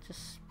chickens will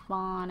just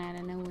spawn out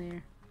of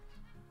nowhere.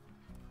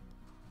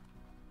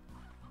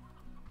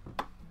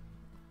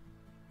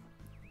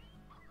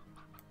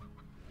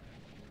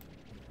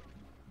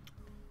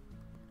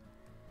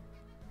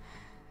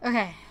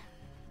 Okay.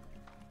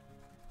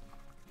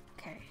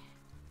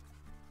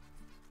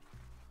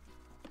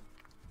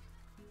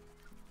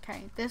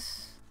 Okay,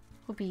 this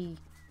will be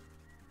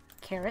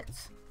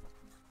carrots.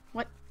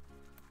 What?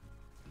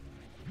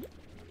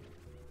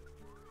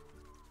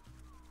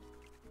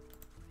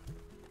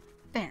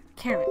 There,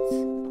 carrots.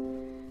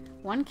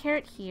 One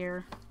carrot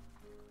here.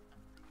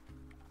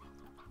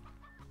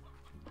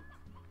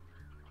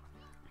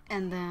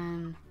 And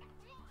then...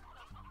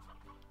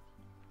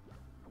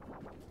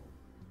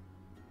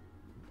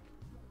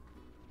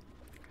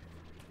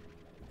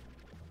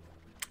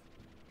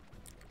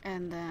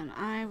 And then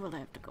I will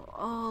have to go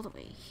all the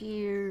way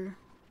here.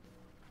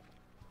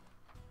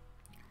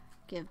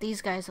 Give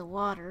these guys the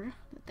water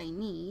that they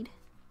need.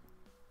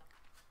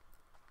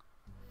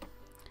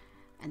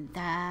 And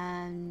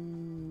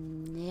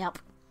then... Yep.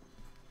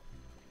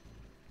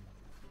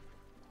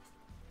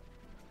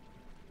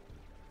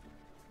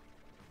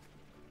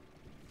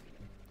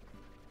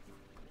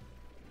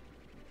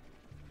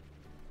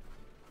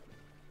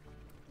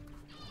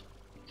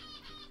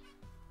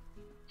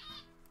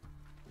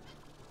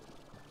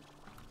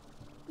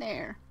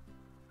 There.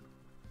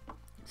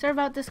 Sorry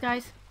about this,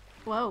 guys.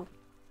 Whoa.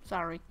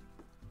 Sorry.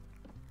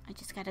 I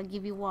just gotta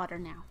give you water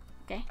now.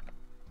 Okay?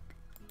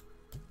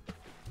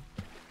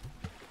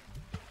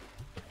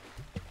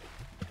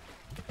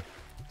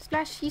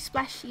 Splashy,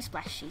 splashy,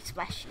 splashy,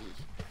 splashy.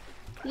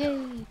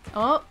 Yay.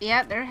 Oh,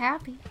 yeah, they're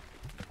happy.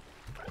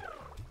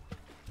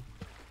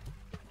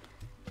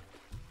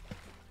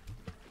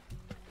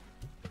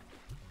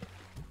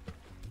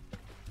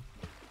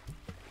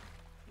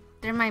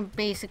 They're my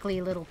basically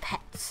little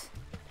pets.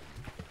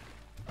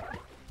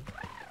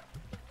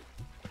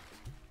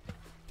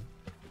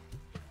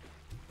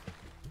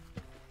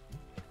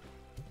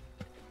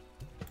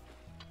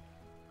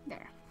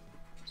 There.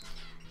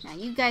 Now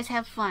you guys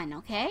have fun,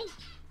 okay?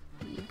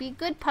 You be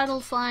good, puddle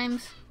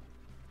slimes.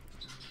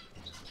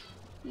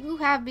 You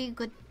have be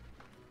good.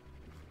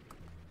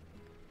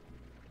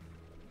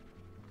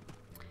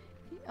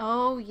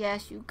 Oh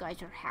yes, you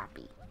guys are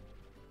happy.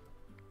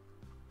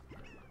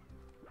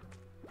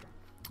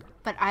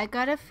 But I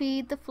gotta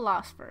feed the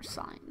philosopher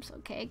slimes,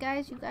 okay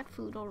guys? You got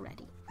food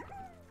already.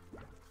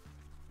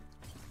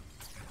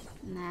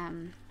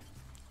 And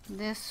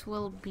this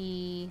will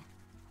be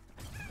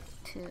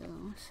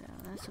 2, so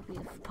this will be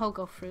a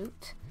pogo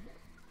fruit.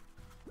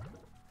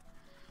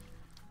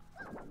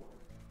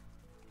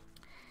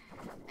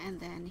 And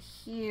then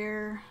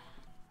here...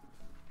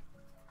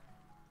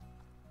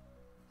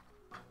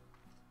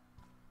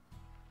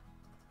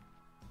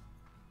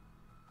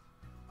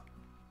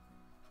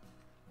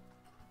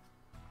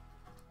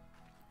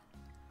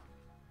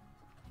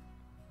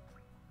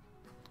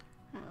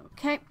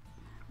 Okay,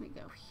 we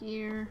go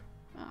here.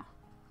 Oh.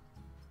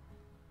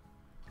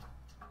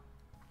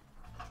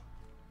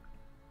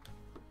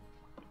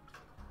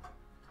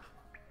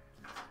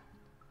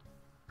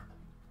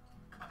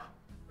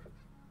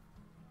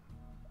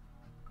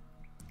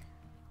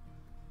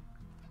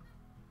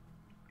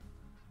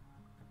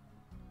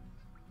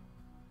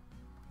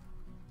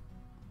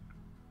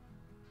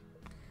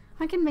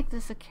 I can make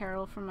this a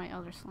carol for my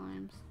other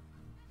slimes.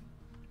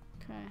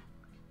 Okay.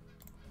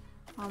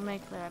 I'll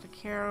make that a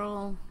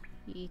carol.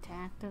 E to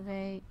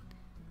activate.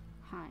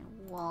 High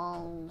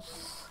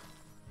walls.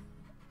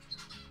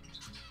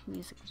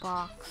 Music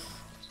box.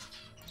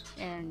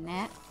 Air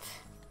net.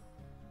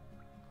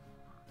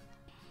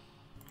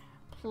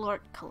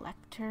 Plort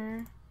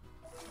collector.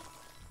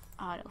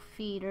 Auto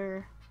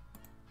feeder.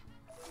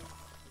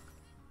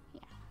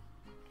 Yeah.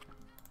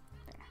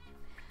 There.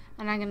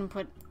 And I'm gonna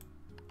put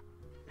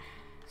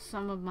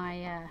some of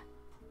my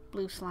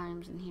blue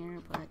slimes in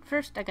here, but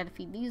first I gotta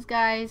feed these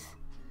guys.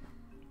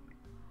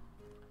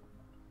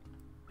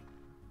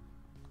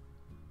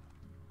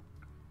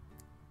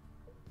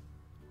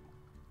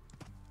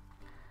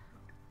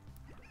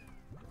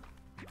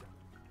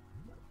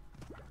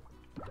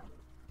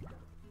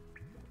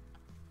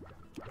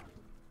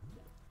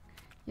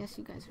 Yes,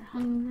 you guys are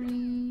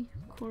hungry.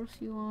 Of course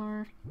you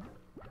are.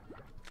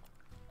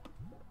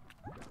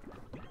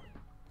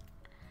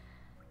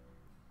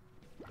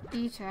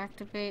 E to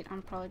activate.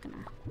 I'm probably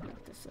gonna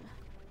make this a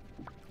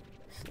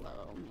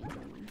slow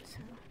medium one, so.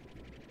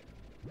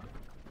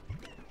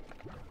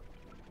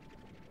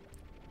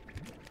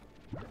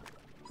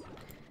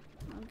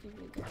 I'll give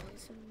you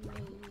guys a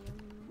medium one.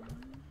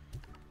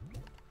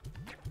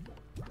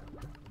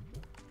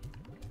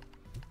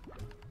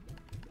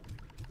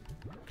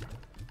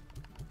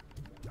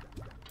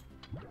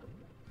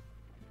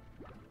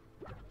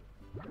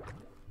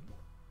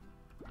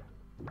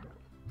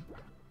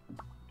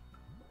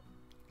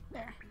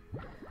 There.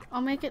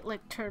 I'll make it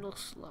like turtle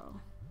slow.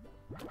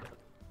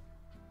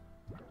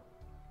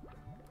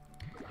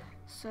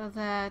 So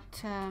that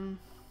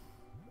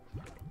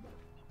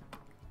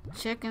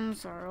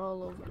chickens are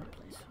all over the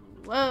place.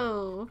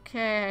 Whoa,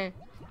 okay.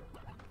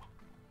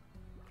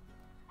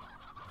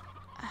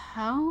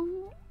 How?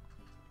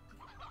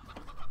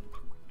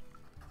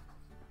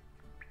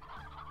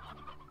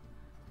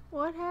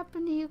 What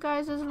happened to you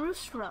guys'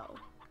 roostro?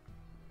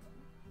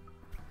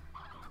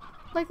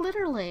 Like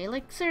literally,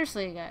 like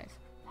seriously guys.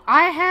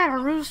 I had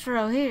a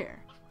roostro here.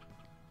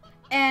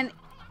 And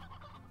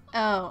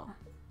oh.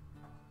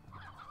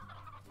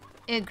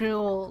 It grew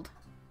old.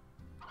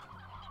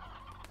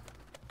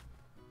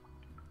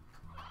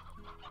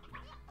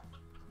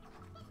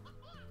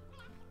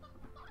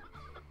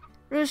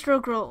 Roostro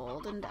grew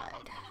old and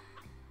died.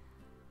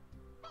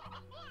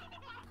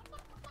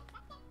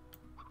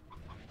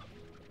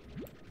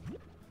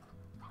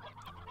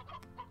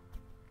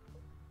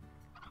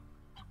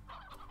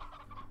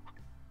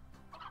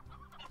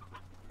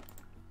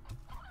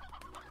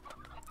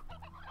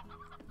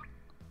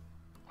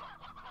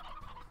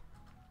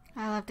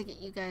 I'll have to get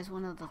you guys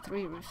one of the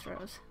 3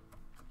 roostros.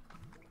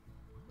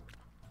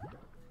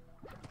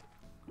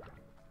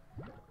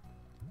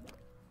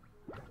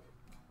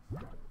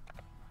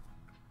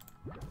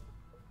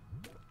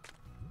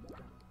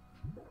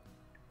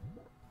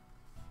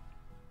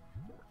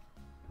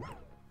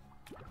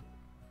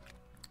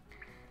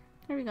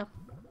 There we go.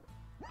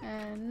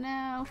 And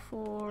now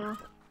for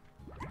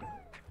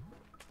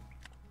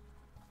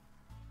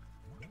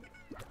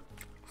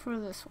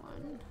this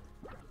one.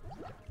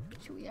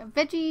 Should we have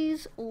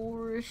veggies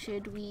or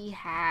should we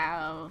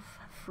have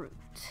fruit?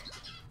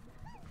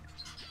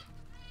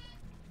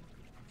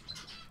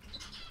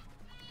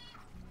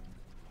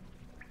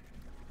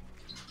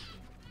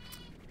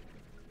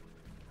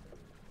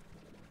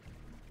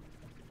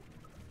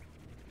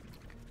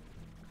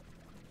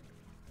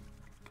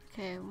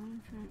 Okay,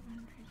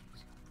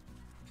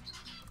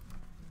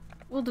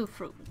 we'll do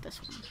fruit with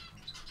this one.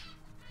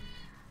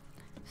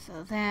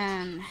 So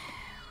then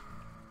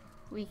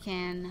we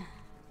can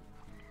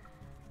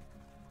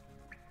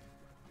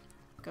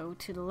go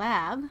to the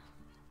lab.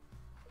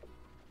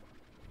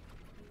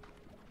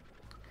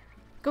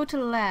 Go to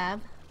the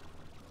lab.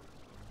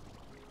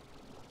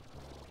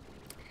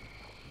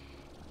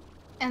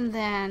 And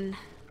then,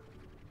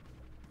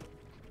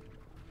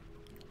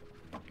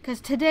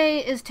 because today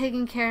is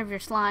taking care of your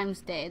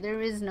slimes day.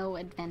 There is no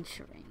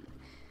adventuring.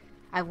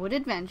 I would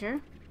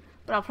adventure,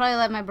 but I'll probably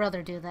let my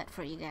brother do that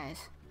for you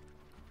guys.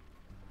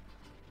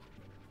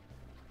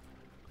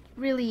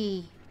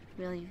 Really,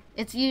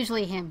 it's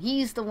usually him.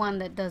 He's the one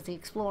that does the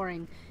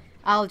exploring.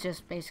 I'll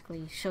just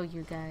basically show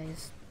you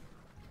guys.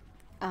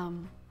 I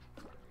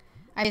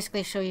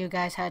basically show you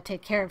guys how to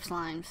take care of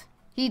slimes.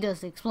 He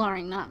does the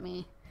exploring, not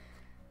me.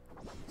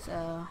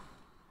 So,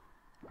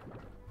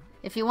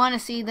 if you want to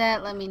see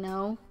that, let me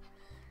know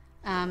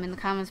in the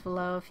comments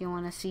below if you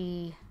want to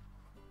see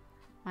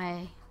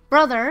my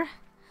brother,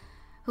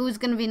 who's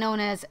going to be known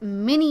as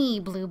Mini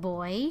Blue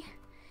Boy,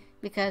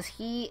 because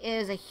he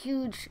is a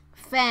huge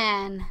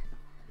fan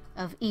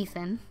of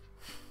Ethan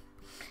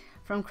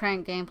from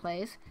Crank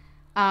Gameplays,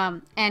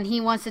 and he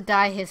wants to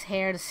dye his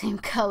hair the same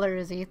color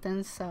as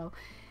Ethan's, so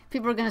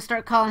people are going to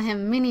start calling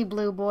him Mini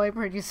Blue Boy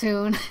pretty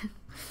soon.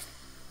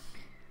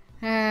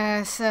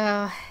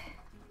 So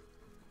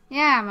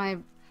yeah, my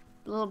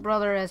little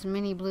brother as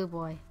Mini Blue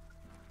Boy.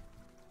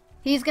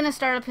 He's going to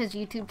start up his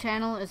YouTube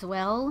channel as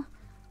well,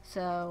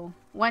 so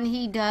when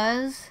he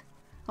does,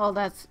 well,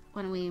 that's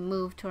when we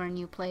move to our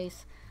new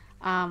place,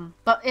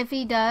 but if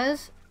he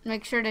does,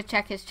 make sure to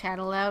check his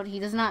channel out. He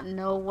does not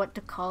know what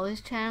to call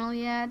his channel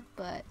yet,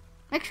 but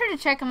make sure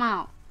to check him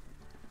out,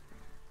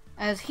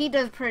 as he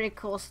does pretty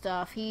cool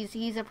stuff.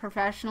 He's a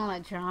professional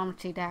at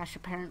Geometry Dash,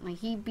 apparently.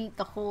 He beat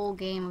the whole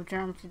game of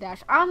Geometry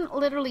Dash. I'm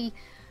literally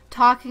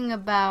talking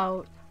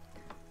about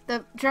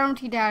the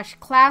Geometry Dash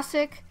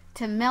Classic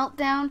to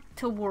Meltdown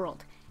to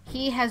World.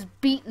 He has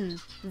beaten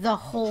the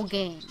whole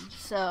game,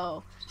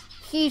 so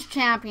he's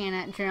champion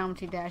at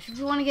Geometry Dash. If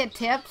you want to get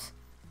tips,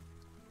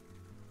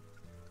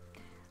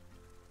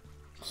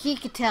 he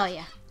could tell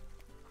you.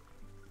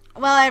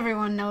 Well,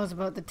 everyone knows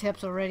about the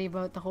tips already,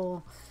 about the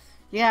whole,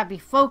 you gotta be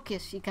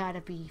focused, you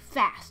gotta be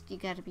fast, you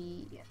gotta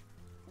be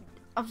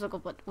obstacle,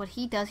 but what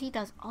he does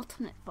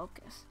ultimate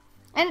focus.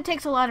 And it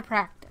takes a lot of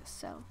practice,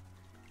 so.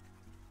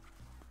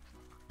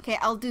 Okay,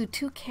 I'll do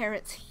 2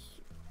 carrots,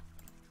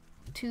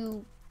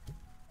 2,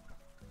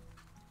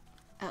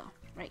 oh,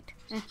 right.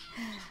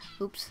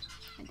 Oops,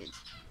 I did.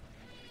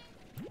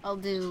 I'll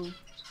do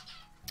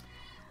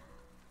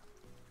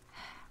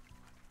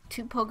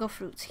 2 pogo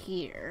fruits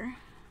here.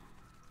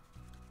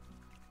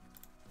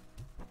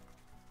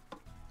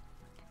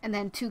 And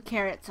then 2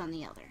 carrots on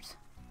the others.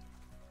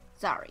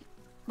 Sorry.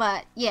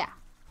 But, yeah.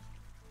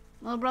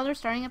 Little brother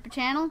starting up a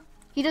channel.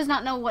 He does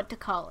not know what to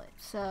call it.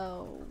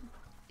 So,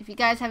 if you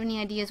guys have any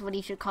ideas what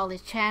he should call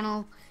his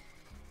channel,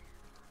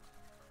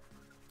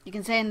 you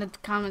can say in the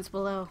comments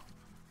below.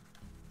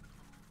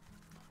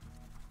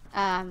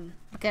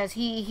 Because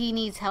he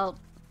needs help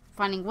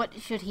finding what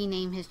should he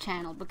name his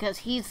channel, because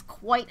he's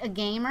quite a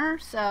gamer,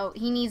 so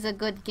he needs a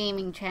good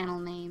gaming channel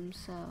name.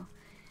 So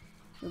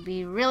it would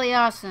be really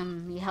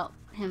awesome you help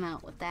him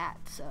out with that.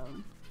 So,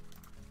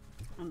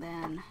 and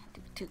then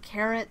do 2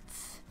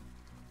 carrots.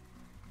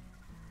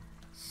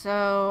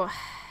 So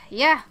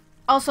yeah,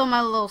 also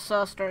my little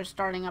sister is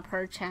starting up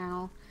her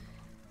channel.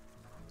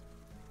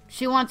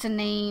 She wants to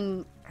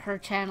name her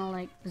channel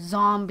like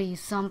Zombie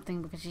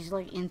something, because she's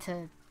like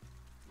into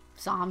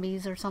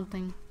zombies or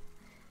something.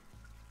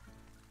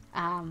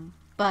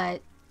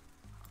 But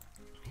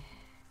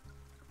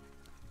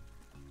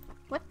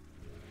what?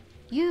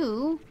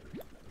 You're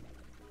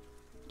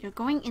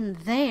going in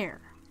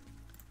there.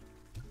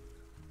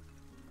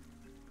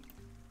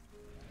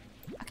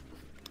 Okay.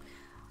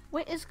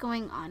 What is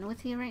going on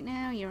with you right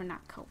now? You're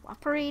not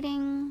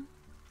cooperating.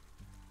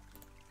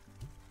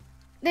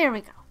 There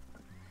we go.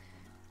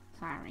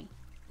 Sorry.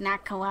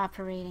 Not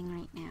cooperating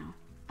right now.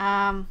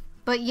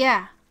 But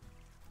yeah.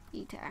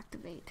 Need to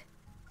activate.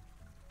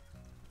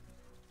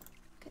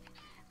 Okay.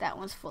 That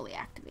one's fully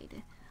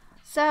activated.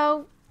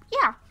 So,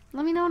 yeah.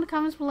 Let me know in the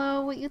comments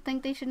below what you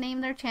think they should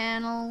name their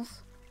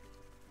channels.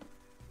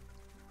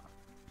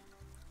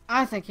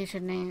 I think you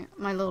should name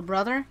my little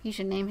brother. He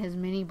should name his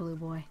Mini Blue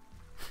Boy.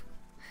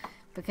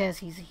 Because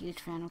he's a huge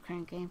fan of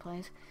Crank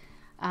Gameplays.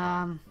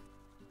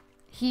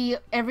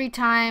 Every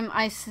time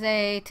I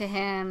say to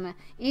him,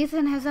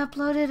 Ethan has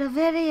uploaded a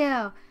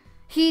video,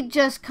 he'd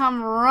just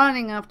come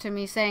running up to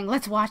me saying,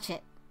 let's watch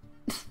it.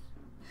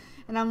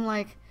 And I'm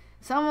like,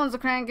 someone's a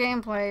Crank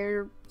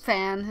Gameplayer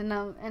fan,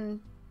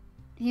 and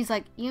he's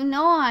like, you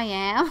know I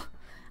am.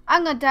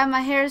 I'm gonna dye my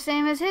hair the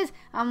same as his.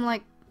 I'm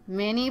like,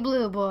 Mini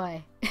Blue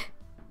Boy.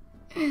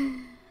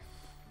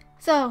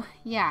 So,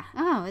 yeah.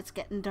 Oh, it's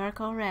getting dark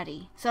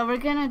already. So we're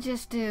gonna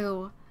just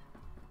do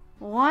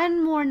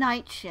 1 more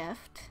night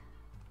shift.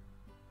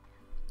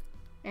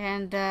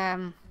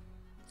 And,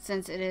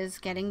 since it is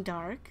getting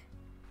dark,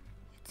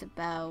 it's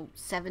about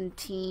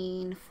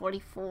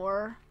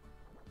 17:44,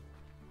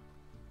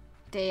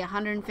 day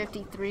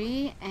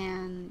 153,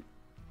 and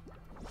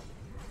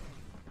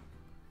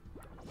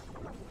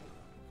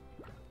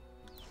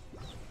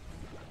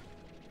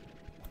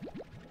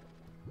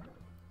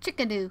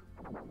chickadoo.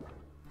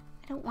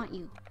 I don't want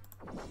you.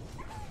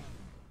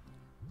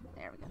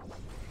 There we go.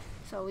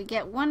 So we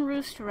get 1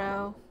 rooster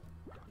row.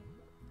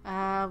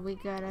 We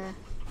gotta...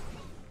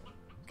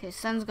 Okay,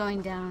 sun's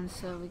going down,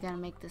 so we gotta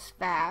make this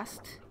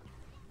fast.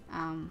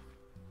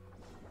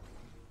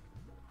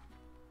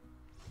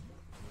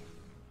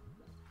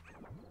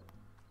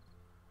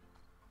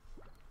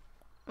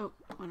 Oh,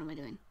 what am I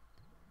doing?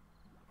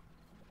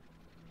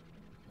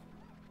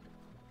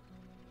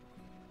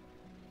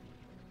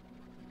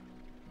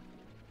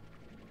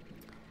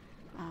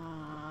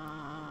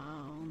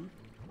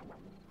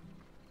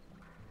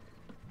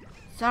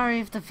 Sorry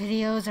if the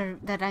videos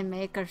that I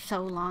make are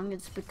so long.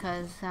 It's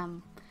because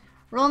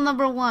rule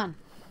number 1,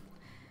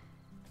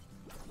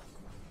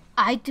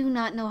 I do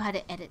not know how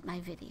to edit my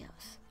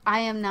videos. I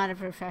am not a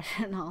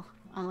professional,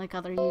 unlike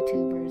other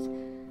YouTubers.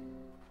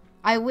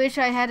 I wish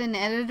I had an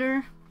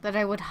editor that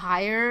I would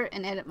hire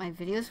and edit my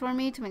videos for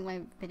me to make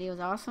my videos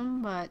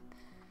awesome, but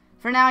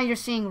for now you're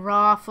seeing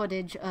raw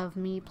footage of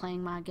me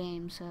playing my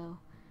game, so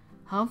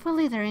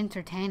hopefully they're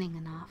entertaining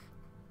enough.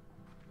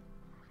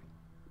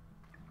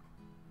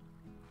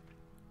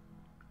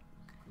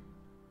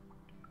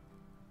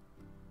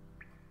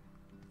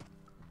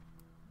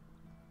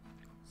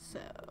 So,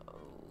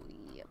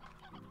 yep.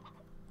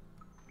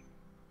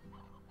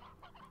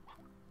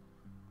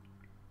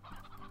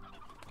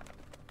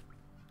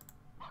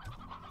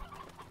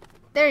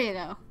 There you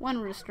go. One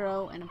rooster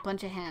and a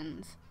bunch of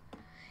hens.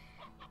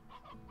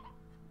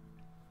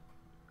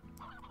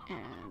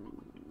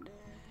 And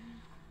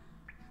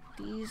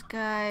these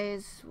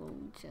guys will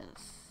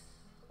just...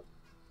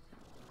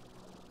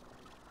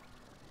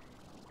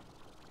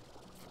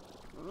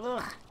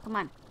 Ugh, come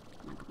on.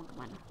 Come on, come on, come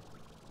on.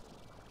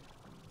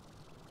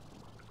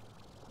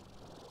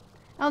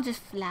 I'll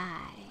just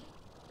fly.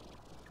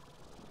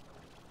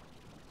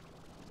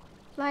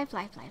 Fly,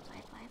 fly, fly,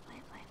 fly, fly, fly,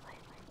 fly, fly,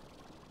 fly.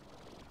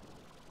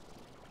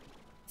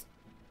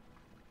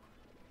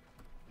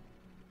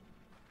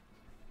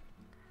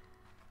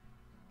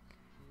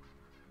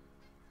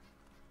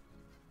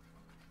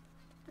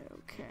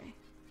 Okay.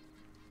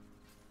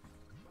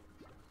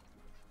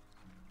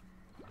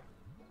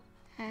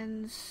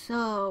 And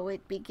so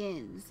it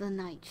begins, the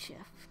night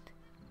shift.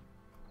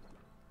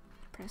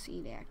 Press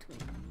E to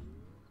activate.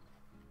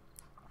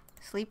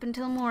 Sleep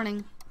until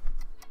morning.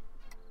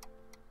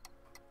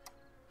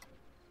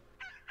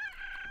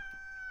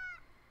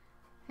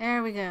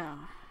 There we go.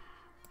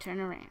 Turn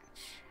a ranch.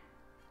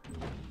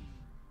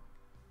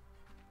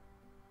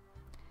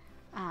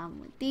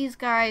 With these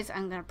guys,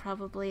 I'm gonna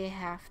probably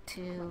have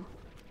to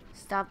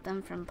stop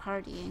them from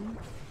partying.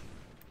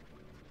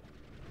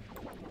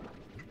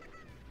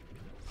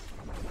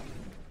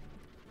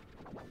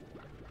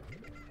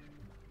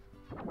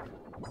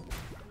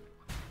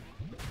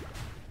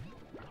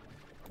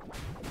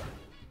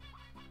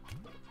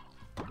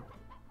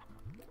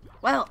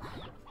 Well,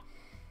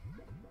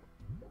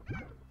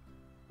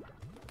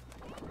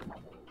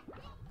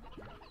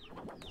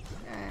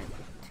 I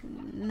do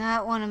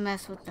not want to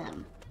mess with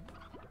them.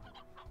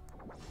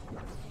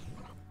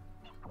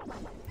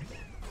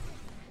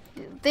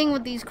 The thing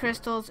with these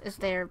crystals is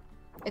they're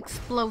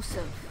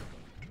explosive.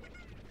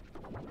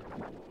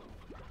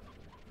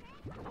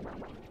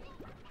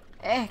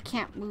 I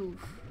can't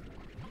move.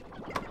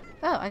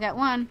 Oh, I got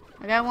one.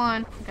 I got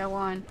one. I got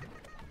one.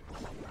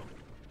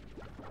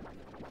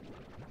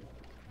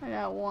 I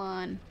got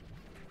one.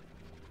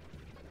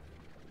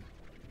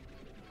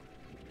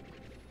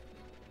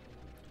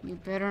 You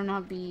better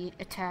not be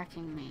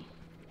attacking me.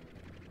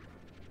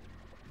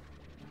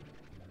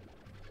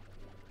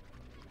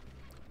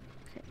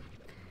 Okay.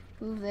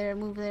 Move there,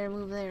 move there,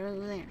 move there,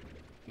 move there.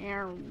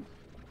 There.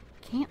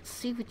 Can't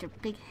see with your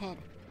big head.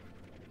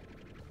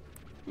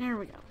 There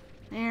we go.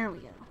 There we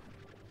go.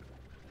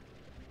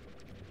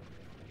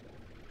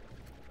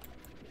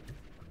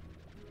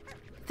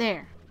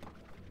 There.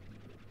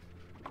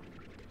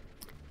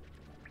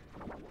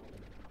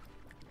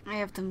 I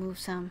have to move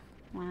some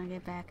when I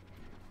get back.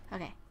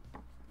 Okay.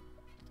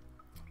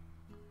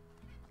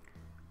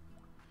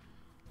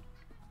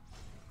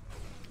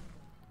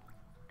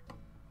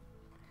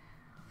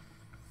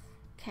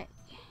 Okay.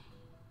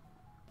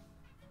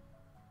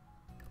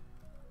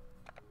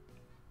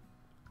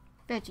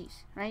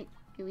 Veggies, right?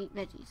 You eat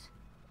veggies.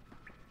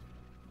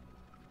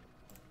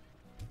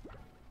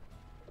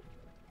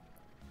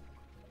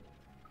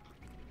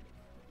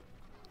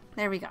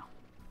 There we go.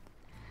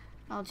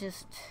 I'll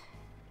just...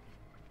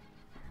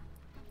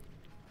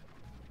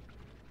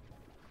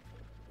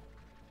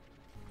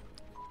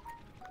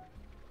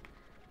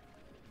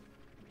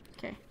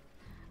 Okay.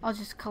 I'll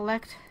just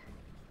collect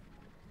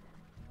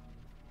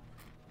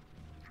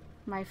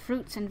my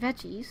fruits and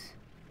veggies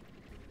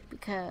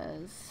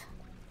because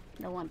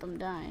I don't want them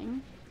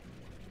dying.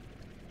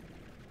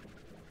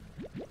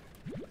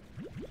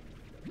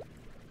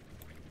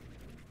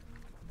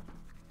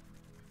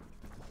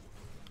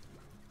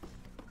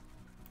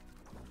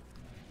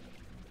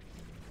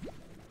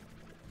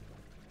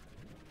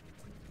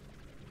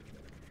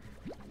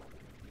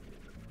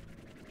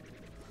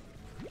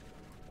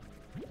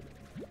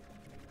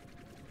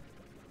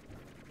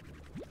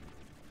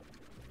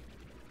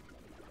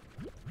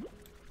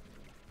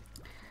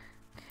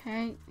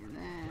 Okay, and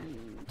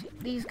then take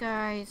these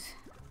guys.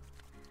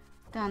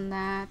 Done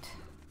that.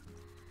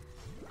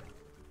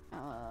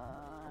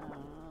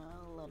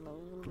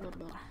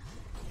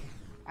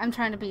 I'm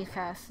trying to be as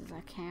fast as I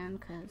can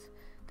because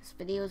this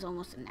video is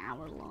almost an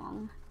hour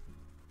long.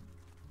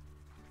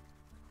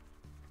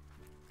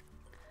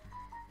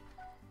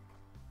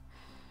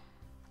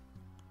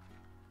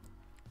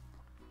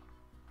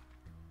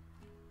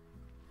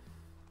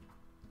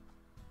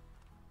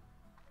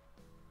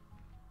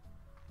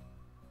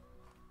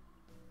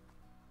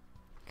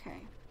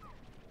 Okay.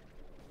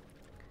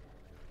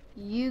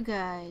 You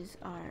guys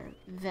are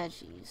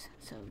veggies,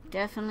 so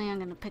definitely I'm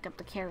gonna pick up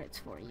the carrots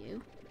for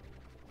you.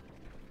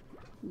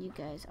 You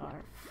guys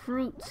are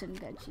fruits and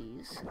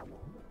veggies.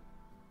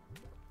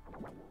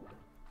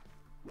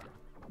 You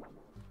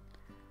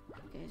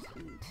guys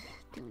didn't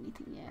do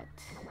anything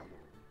yet.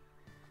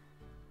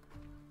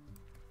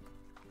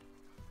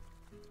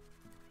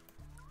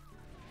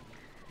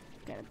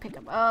 Gotta pick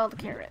up all the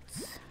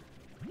carrots.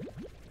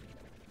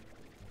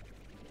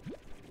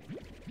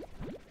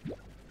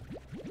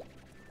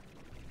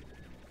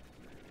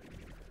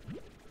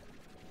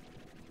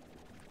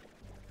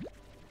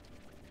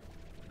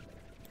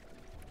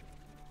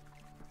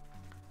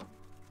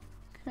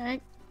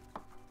 Okay.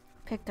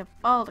 picked up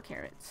all the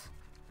carrots.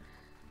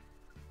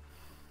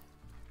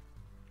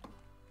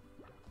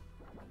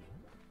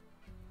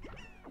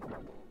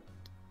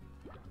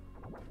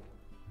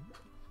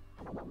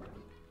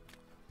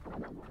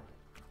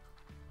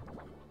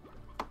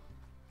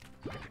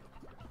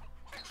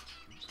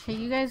 Okay,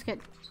 you guys get...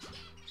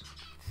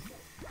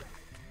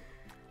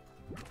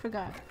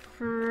 Forgot.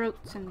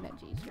 Fruits and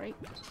veggies, right?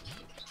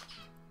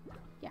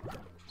 Yeah.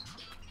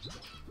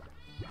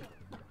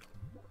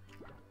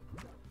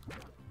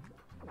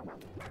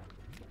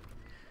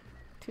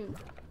 Two.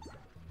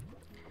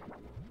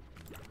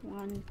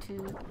 1,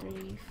 2,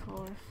 3,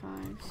 4,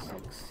 5,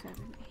 6,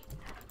 7,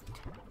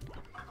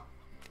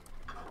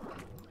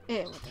 8, 9, 10.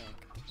 Ew, what the heck?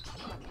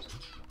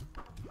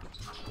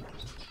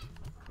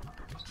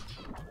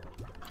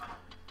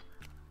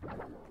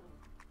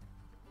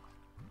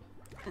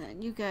 And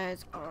then you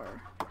guys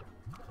are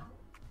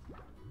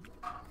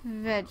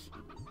veggies,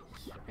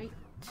 right?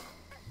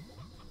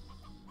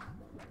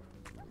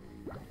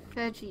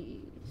 Veggies.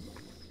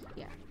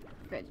 Yeah,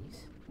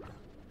 veggies.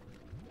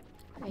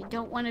 I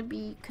don't want to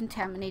be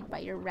contaminated by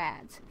your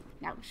rads.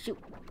 Now shoot.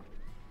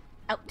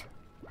 Out.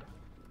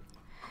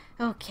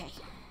 Okay.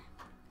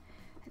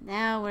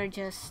 Now we're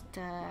just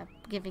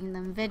giving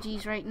them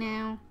veggies right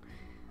now.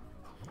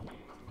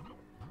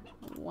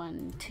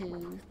 1,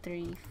 2,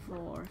 3,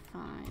 4,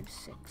 5,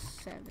 6,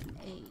 7,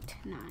 8,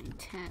 9,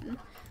 10.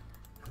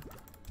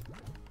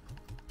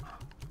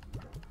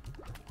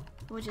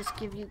 We'll just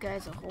give you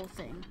guys a whole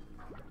thing.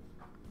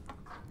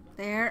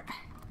 There.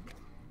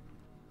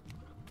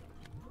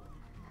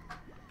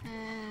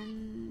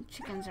 And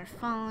chickens are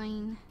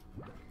fine.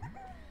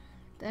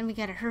 Then we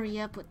gotta hurry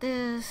up with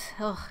this.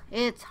 Oh,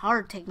 it's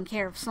hard taking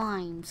care of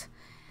slimes.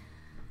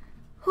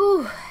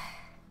 Whew.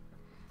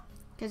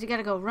 Because you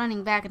gotta go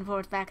running back and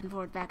forth, back and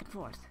forth, back and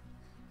forth.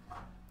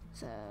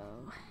 So...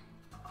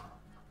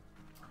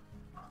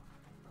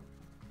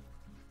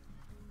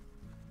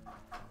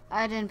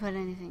 I didn't put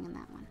anything in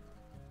that one.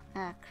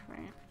 Ah,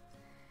 crap.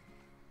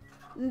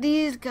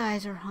 These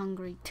guys are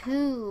hungry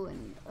too,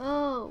 and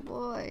oh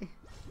boy.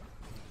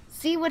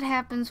 See what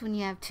happens when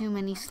you have too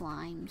many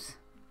slimes.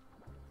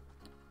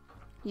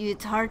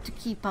 It's hard to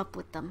keep up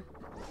with them.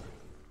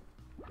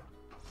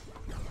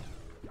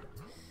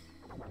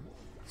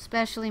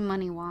 Especially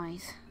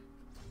money-wise.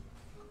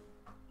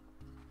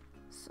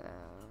 So...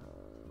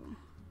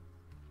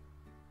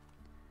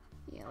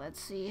 yeah, let's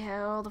see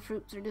how the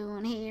fruits are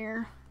doing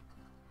here.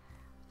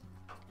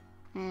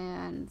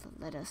 And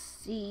let us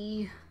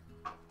see.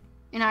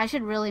 You know, I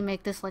should really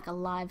make this like a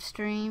live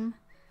stream.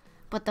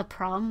 But the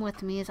problem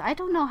with me is I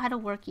don't know how to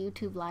work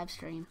YouTube live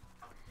stream.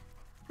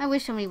 I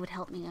wish somebody would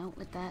help me out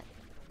with that.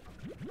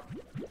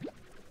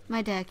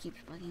 My dad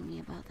keeps bugging me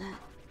about that.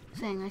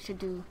 Saying I should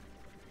do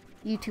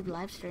YouTube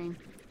live stream.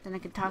 Then I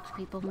could talk to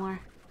people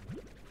more.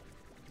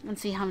 And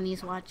see how many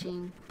is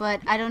watching. But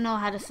I don't know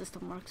how the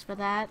system works for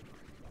that.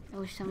 I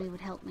wish somebody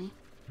would help me.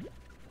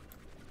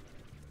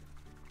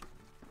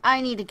 I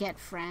need to get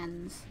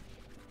friends.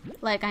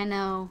 Like, I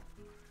know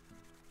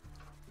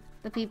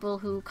the people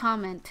who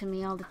comment to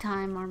me all the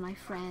time are my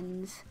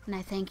friends. And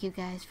I thank you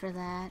guys for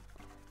that.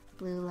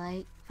 Blue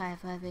Light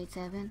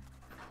 5587.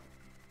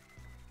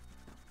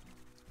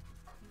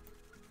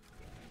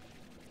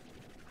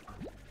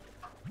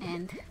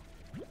 And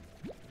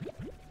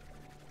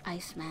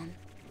Iceman.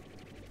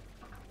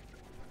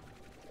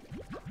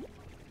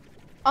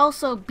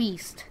 Also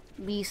Beast.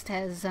 Beast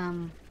has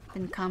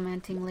been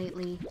commenting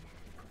lately.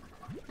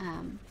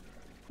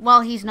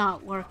 Well, he's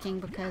not working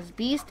because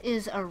Beast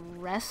is a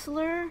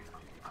wrestler,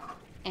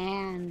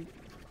 and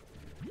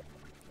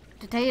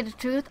to tell you the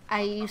truth,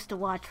 I used to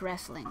watch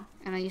wrestling,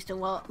 and I used to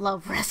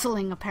love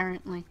wrestling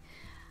apparently.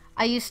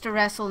 I used to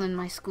wrestle in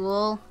my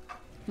school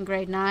in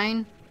grade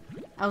 9.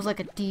 I was like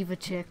a diva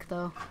chick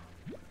though.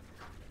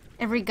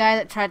 Every guy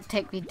that tried to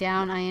take me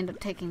down, I end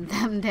up taking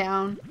them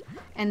down,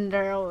 and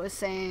they're always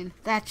saying,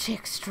 "That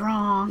chick's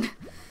strong."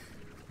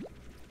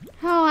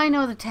 Oh, I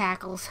know the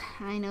tackles.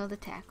 I know the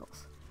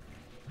tackles.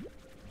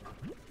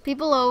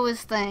 People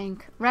always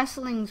think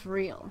wrestling's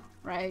real,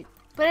 right?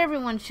 But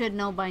everyone should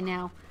know by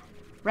now.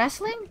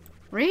 Wrestling?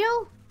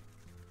 Real?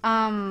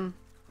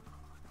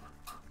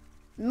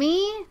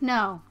 Me?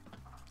 No.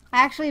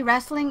 Actually,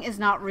 wrestling is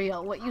not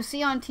real. What you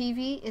see on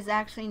TV is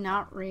actually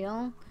not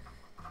real.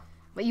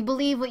 But you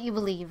believe what you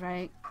believe,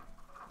 right?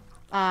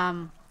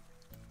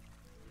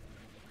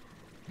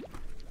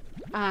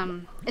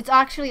 It's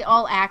actually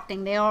all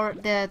acting.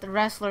 The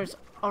wrestlers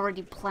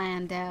already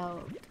planned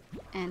out.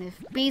 And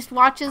if Beast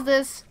watches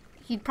this,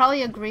 he'd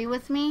probably agree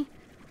with me.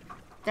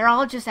 They're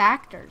all just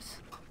actors.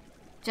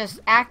 Just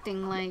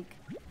acting like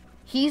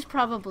he's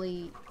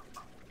probably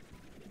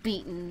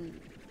beaten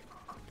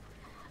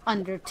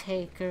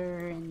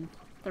Undertaker and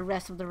the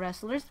rest of the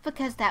wrestlers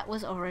because that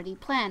was already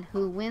planned.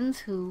 Who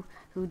wins, who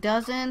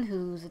doesn't,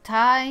 who's a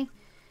tie,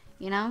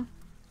 you know?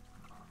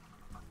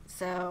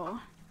 So,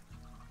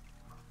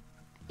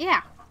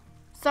 yeah.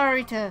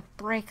 Sorry to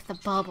break the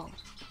bubble,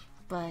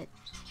 but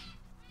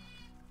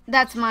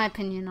that's my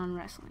opinion on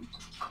wrestling.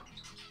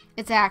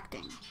 It's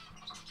acting.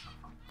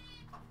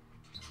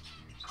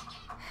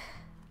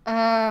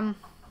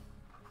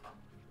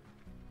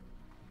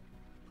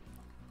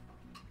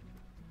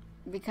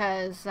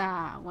 Because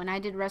when I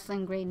did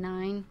wrestling grade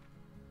 9,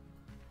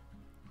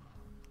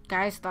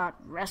 guys thought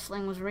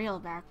wrestling was real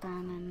back then,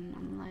 and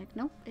I'm like,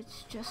 nope,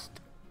 it's just...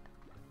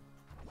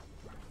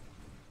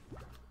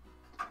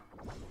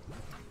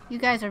 You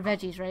guys are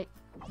veggies, right?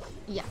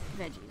 Yeah,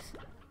 veggies.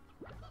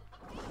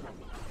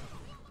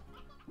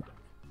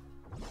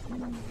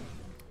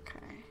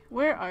 Okay,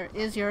 where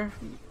is your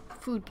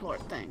food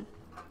plort thing?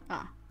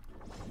 Ah,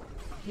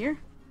 here?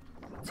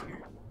 Yeah, it's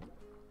here.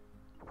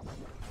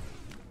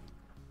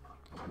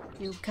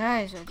 You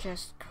guys are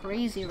just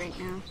crazy right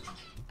now.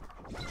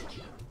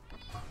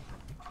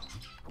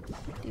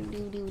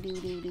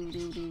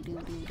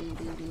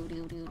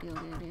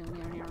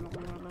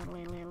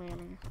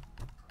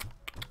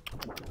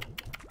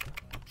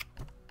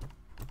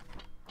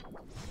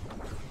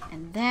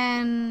 And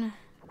then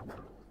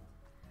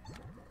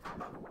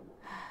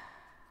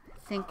I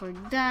think we're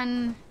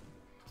done.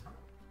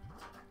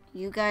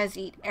 You guys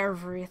eat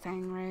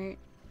everything, right?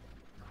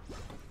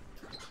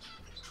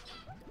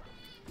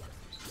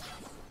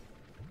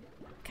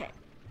 Okay.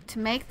 To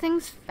make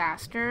things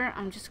faster,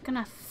 I'm just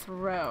gonna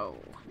throw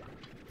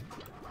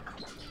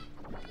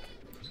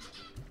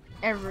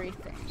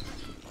everything.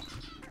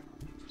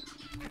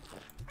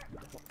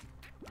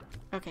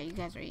 Okay, you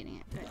guys are eating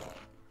it. Good.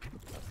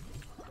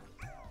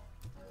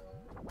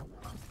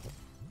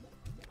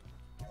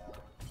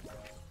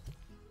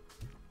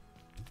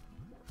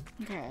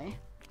 Okay.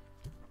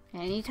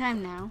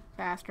 Anytime now.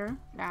 Faster,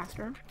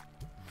 faster.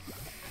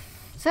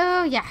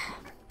 So, yeah.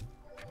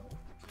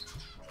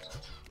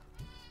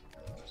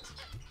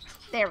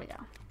 There we go.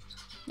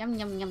 Yum,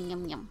 yum, yum,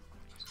 yum, yum.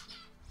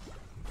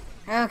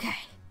 Okay.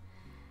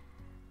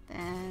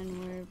 Then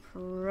we're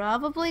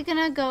probably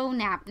gonna go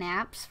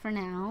naps for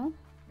now.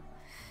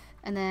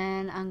 And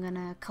then I'm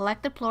gonna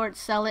collect the plort,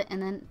 sell it,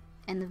 and then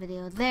end the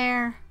video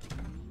there.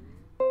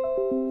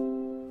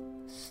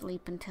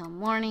 Sleep until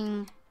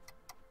morning.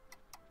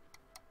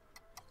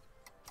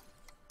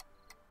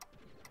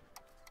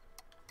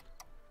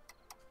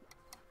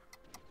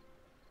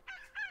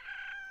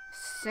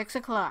 Six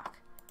o'clock.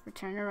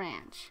 Return to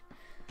ranch.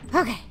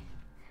 Okay.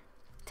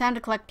 Time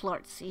to collect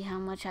plorts. See how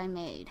much I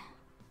made.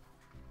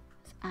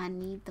 I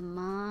need the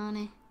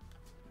money.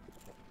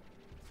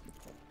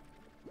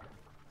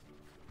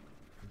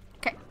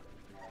 Okay.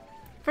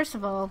 First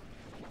of all,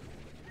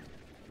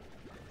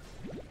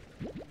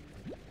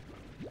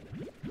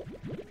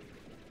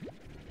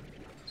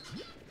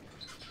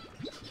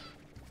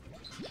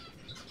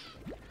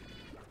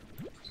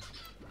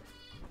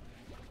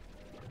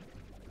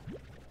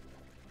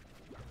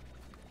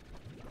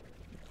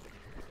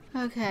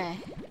 okay.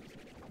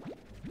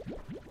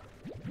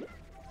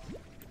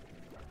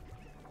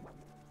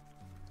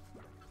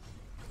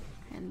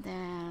 And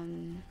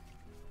then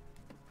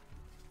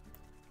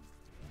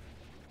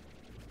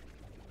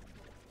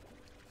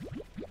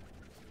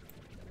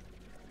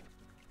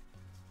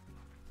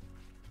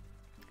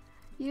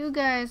you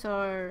guys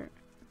are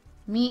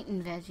meat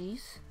and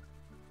veggies.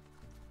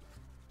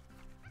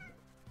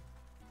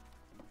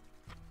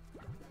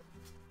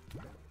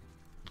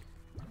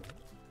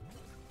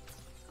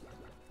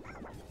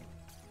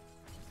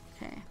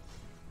 Okay.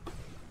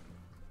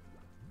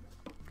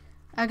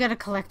 I gotta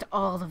collect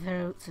all the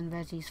fruits and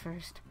veggies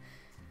first.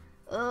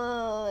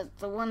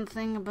 The one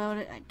thing about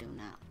it I do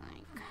not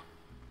like.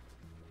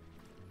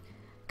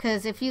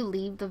 Because if you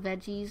leave the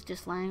veggies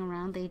just lying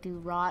around, they do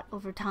rot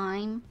over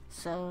time.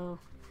 So,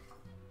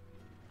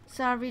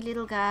 sorry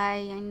little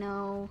guy, I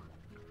know.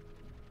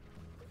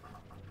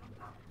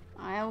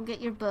 I'll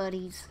get your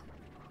buddies.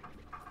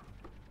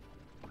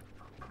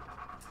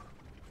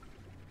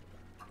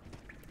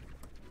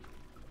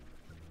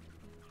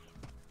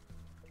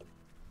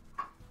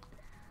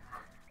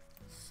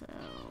 So,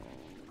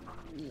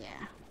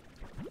 yeah.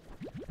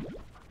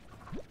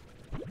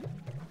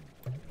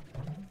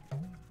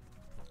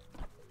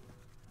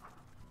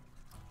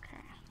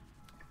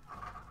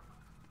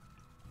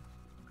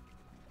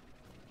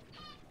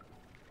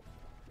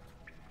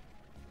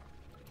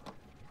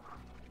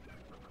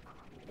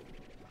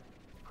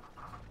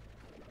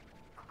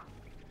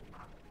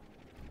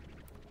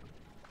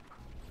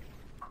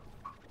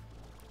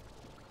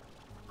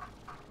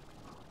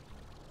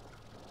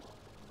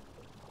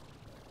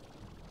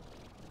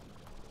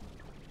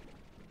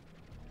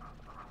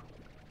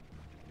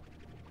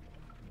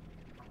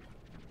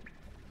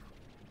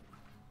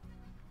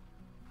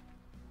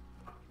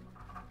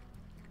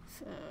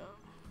 So,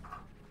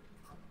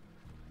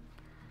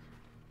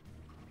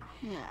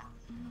 yeah.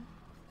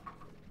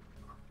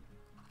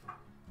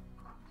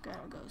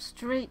 Gotta go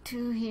straight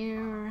to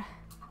here.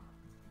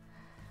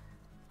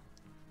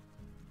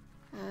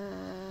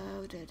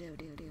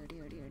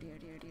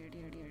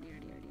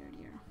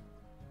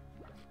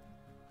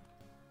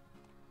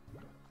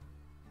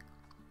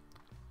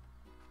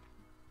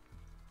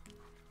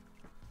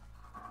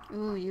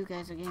 Ooh, you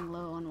guys are getting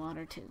low on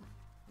water too.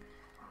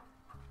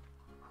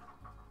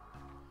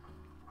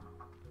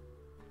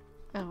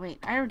 Oh wait,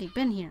 I already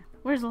been here.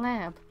 Where's the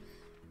lab?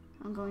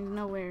 I'm going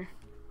nowhere.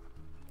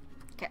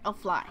 Okay, I'll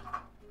fly.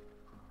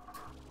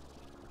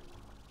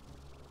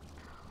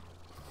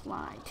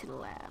 Fly to the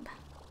lab.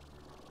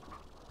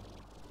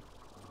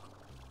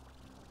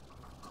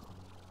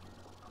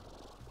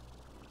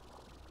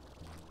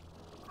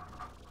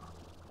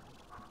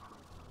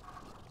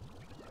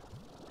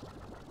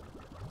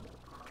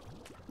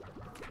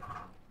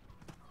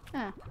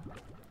 Ah,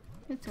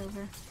 it's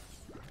over.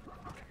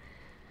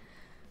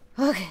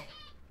 Okay.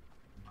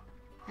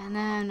 And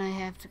then I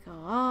have to go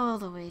all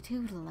the way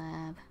to the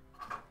lab.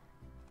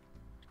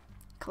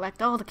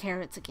 Collect all the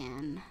carrots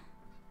again.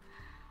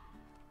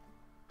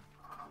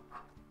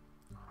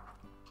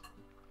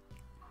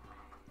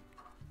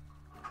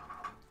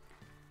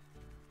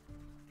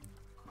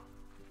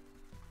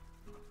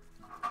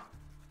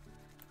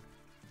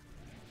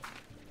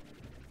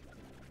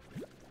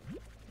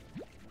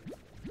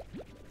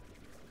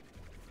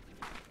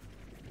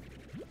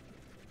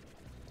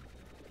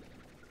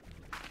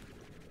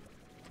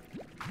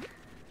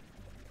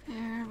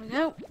 There we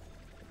go.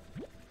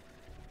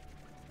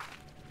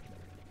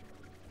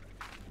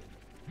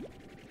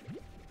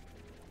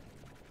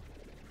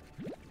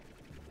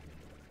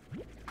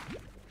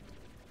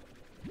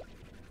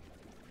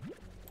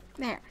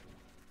 There.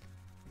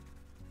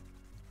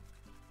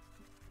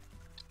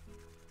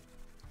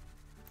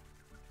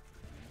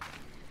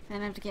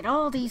 Then I have to get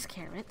all these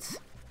carrots.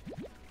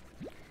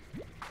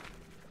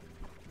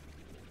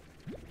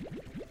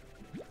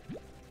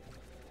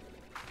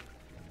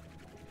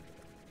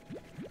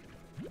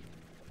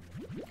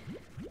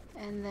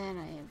 And then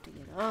I have to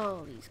get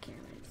all these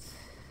carrots.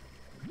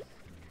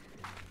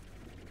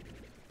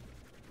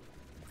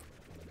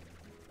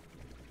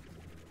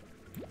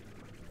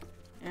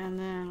 And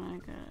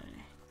then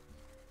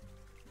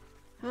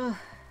I got a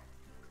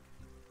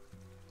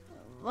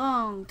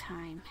long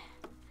time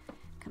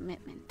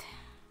commitment.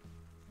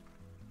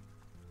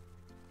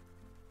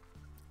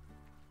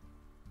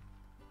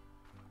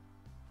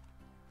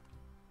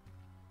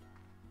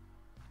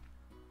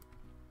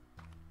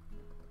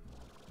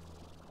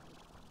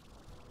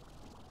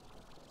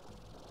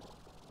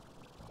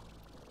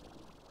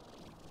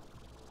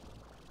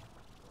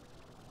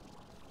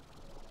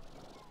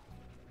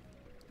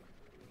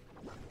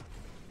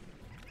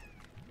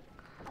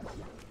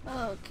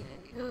 Okay.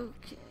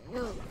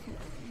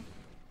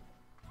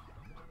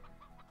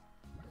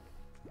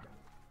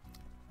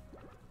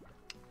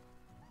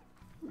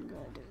 I'm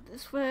gonna do it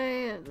this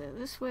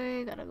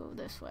way, gotta go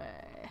this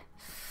way.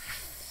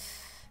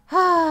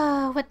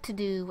 Ah, what to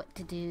do.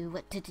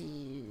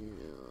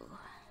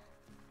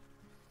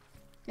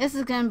 This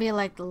is gonna be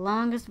like the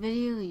longest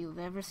video you've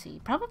ever seen.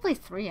 Probably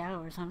 3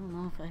 hours. I don't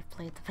know if I've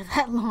played for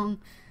that long.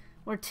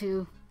 Or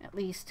 2, at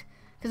least.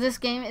 Because this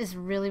game is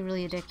really,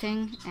 really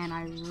addicting, and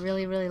I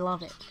really, really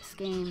love it. This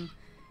game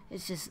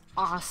is just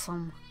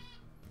awesome.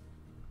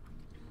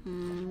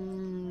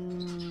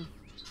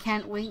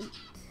 Can't wait.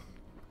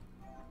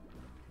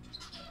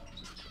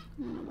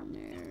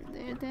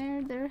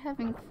 They're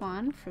having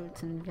fun.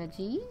 Fruits and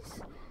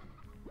veggies.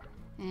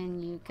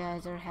 And you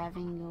guys are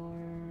having your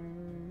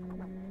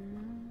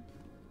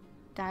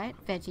diet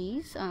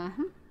veggies.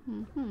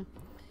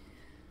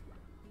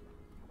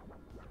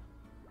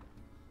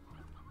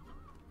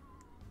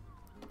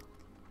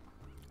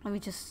 Let me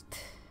just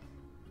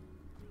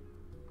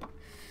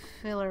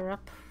fill her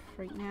up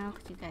right now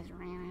because you guys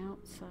ran out,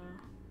 so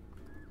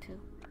 2.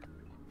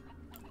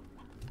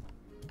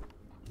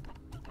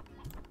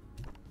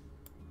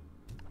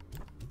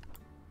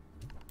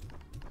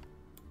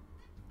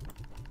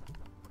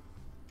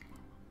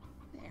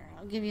 There,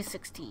 I'll give you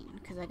 16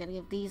 because I gotta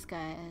give these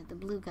guys, the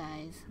blue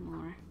guys,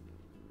 more.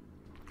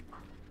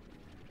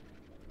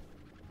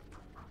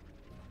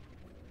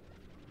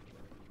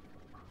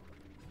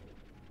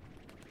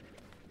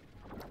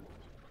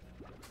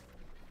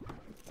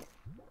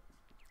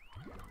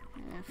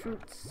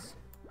 Fruits.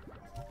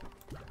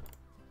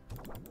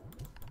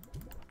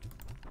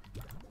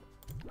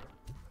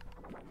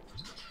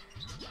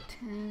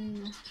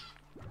 10.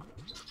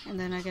 And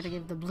then I gotta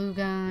give the blue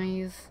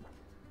guys.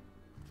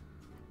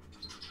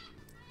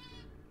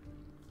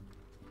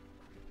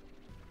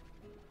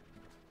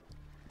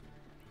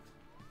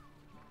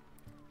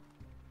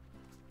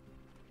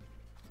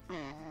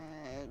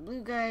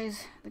 Blue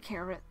guys, the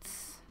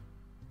carrots.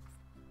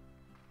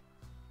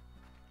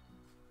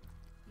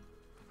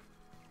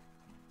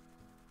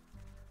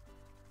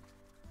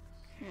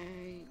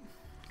 Okay,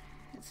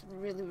 it's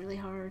really, really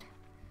hard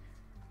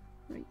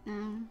right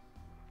now.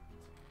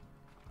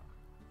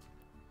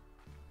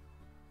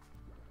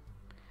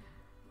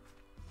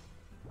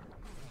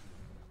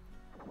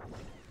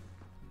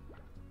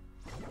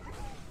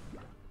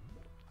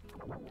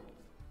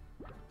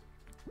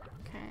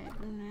 Okay,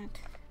 brunette.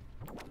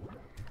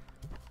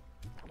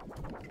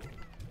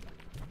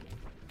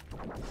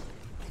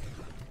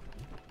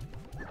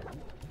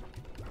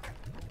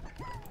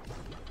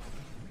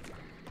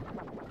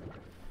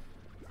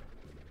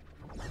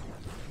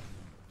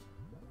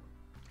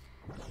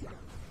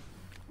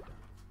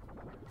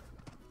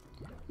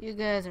 You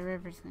guys are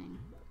everything.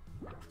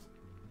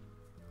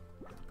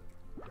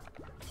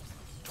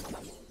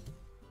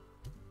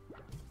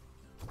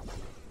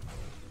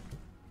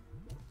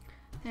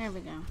 There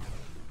we go.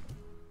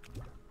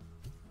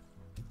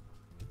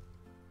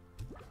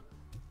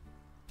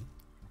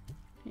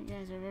 You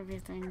guys have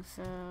everything,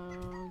 so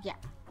yeah.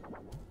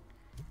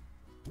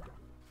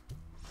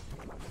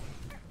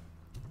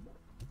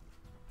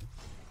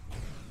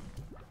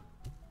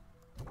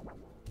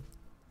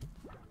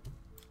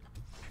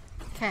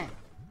 Okay.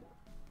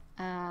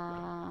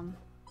 And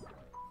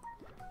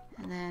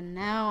then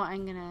now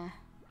I'm gonna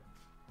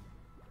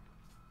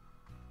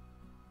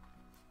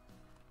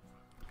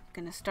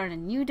start a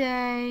new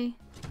day.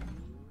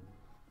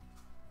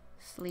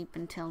 Sleep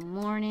until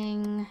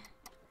morning.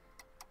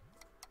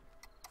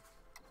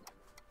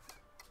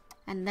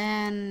 And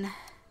then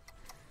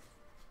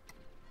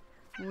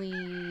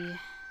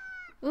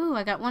ooh,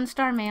 I got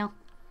 1-star mail.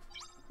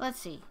 Let's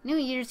see. New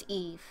Year's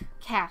Eve.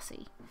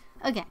 Cassie.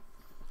 Again.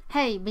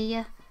 Hey,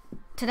 Bea.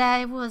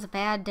 Today was a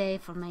bad day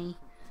for me.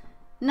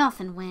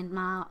 Nothing went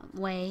my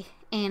way,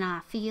 and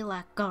I feel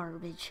like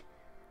garbage.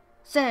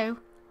 So,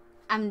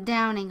 I'm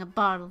downing a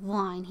bottle of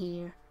wine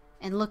here,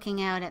 and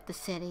looking out at the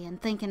city,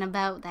 and thinking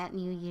about that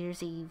New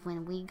Year's Eve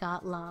when we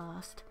got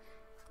lost,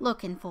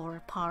 looking for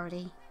a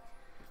party.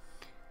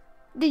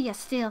 Do you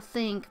still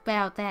think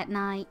about that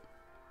night?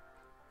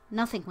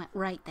 Nothing went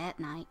right that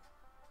night,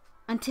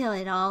 until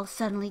it all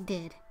suddenly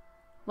did.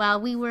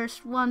 While we were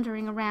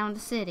wandering around the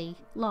city,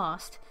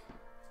 lost,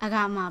 I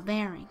got my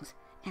bearings,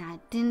 and I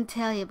didn't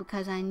tell you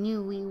because I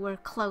knew we were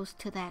close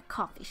to that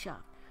coffee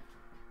shop,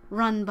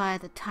 run by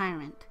the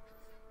tyrant.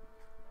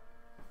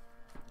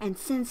 And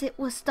since it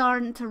was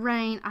starting to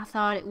rain, I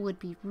thought it would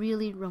be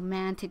really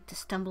romantic to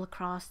stumble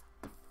across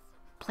the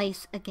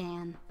place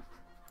again.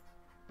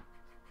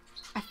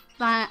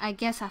 I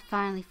guess I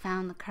finally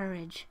found the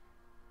courage.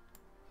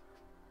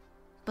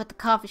 But the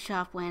coffee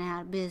shop went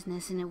out of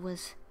business, and it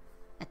was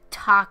a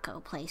taco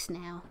place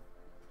now.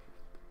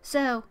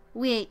 So,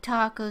 we ate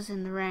tacos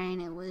in the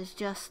rain. It was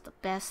just the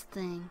best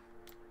thing.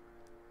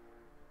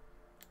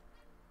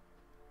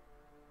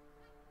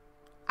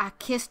 I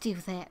kissed you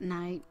that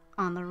night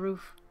on the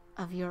roof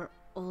of your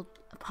old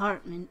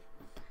apartment.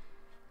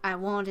 I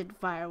wanted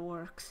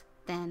fireworks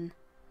then,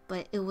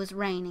 but it was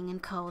raining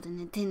and cold,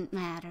 and it didn't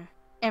matter.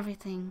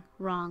 Everything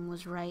wrong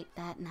was right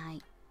that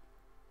night.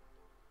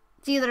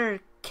 It's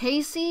either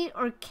Casey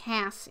or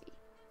Cassie.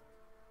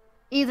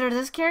 Either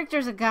this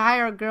character's a guy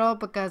or a girl,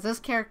 because this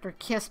character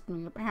kissed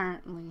me,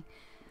 apparently.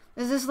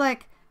 Is this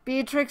like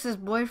Beatrix's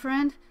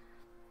boyfriend?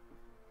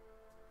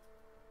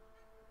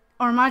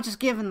 Or am I just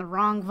given the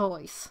wrong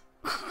voice?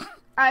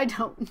 I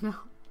don't know.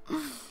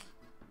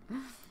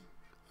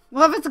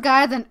 Well, if it's a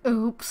guy, then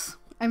oops.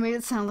 I made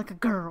it sound like a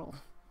girl.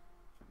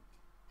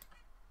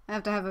 I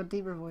have to have a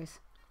deeper voice.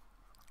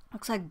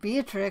 Looks like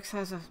Beatrix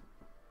has a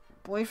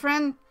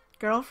boyfriend?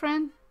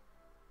 Girlfriend?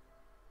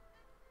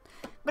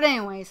 But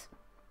anyways,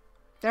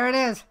 there it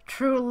is.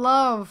 True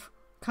love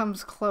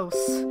comes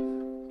close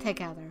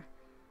together.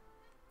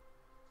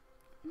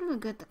 I'm doing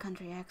good the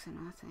country accent,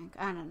 I think.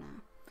 I don't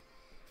know.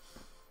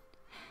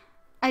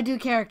 I do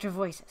character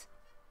voices.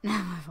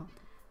 Not my fault.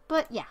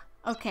 But yeah,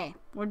 okay.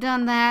 We're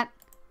done that.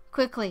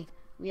 Quickly,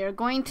 we are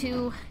going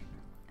to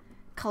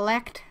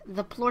collect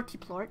the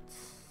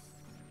plorty-plorts.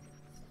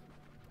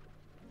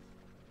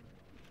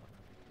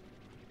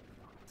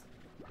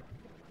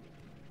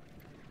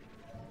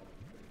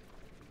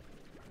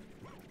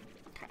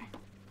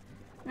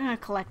 I'm gonna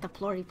collect the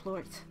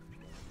plorty-plorts.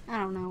 I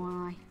don't know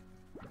why.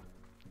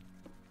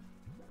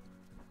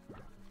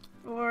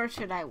 Or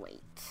should I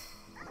wait?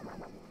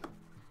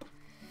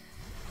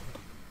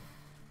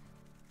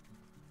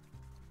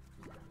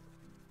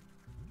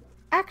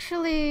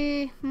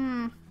 Actually,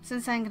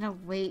 since I'm gonna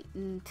wait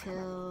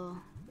until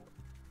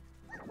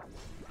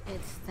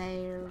it's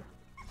there.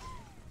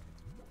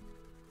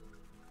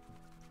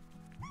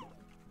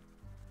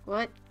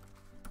 What?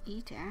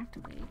 E to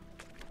activate.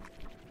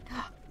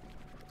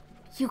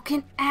 You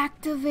can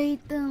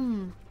activate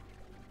them.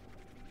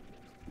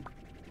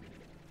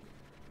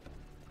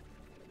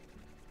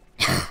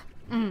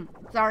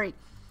 Sorry.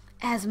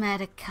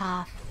 Asthmatic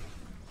cough.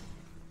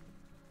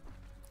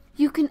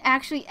 You can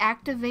actually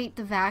activate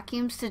the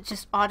vacuums to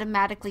just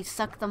automatically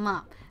suck them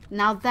up.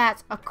 Now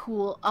that's a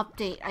cool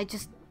update. I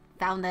just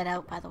found that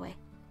out, by the way.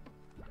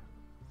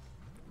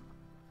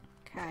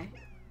 Okay.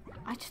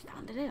 I just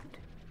found it out.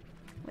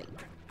 Wait.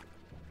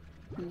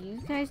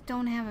 You guys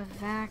don't have a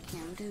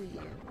vacuum, do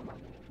you?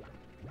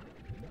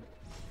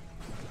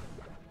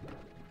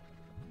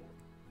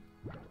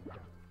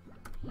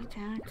 You to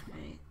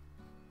activate.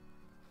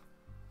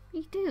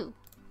 You do.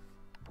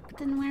 But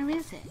then where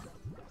is it?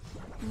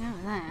 You know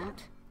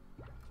that.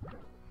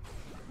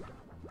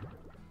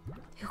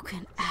 You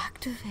can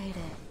activate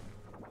it.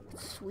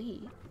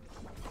 Sweet.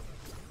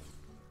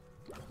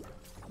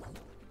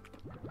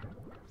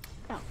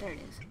 Oh, there it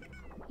is.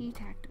 You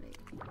to activate.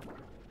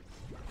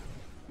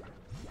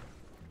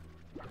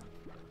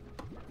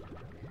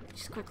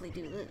 Just quickly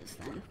do this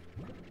then.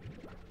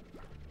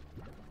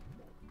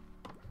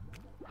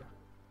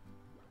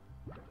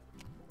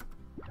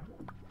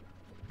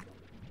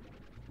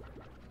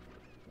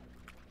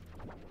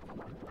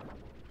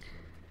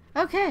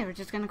 Okay, we're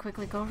just gonna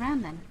quickly go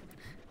around then.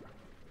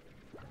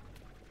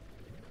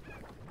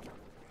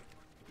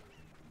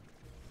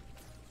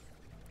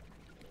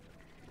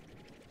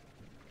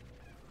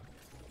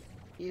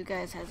 You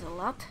guys has a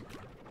lot.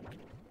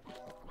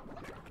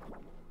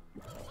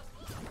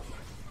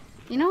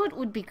 You know what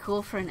would be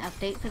cool for an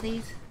update for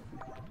these?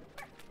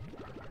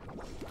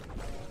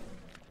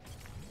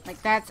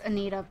 Like, that's a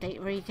neat update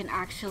where you can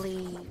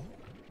actually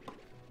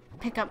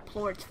pick up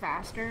plorts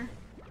faster.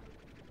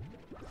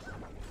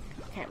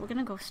 Okay, we're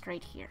gonna go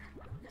straight here,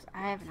 because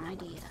I have an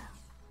idea.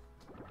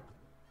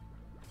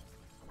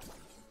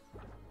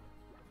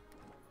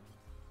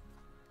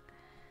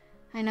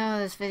 I know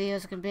this video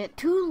is a bit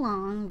too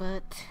long,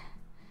 but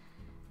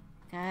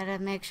gotta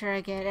make sure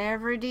I get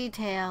every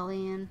detail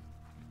in.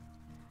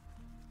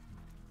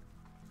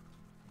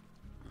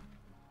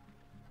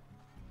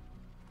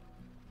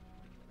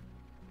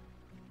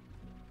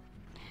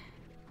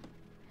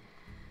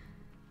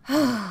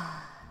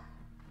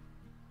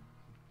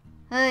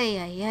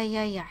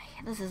 Ay.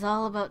 This is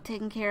all about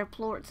taking care of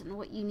plorts and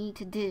what you need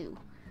to do.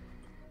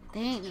 They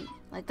ain't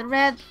like the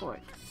red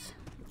plorts.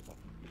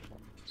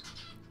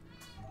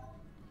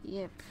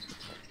 Yep.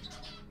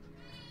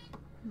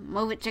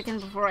 Move it, chicken,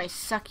 before I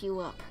suck you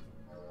up.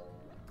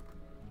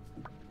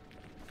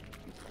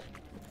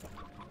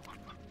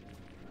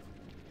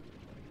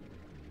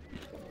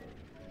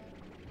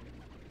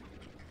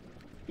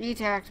 Need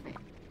to activate.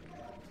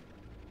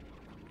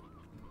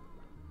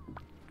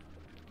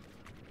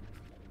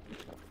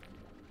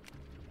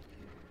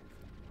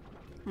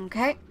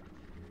 Okay.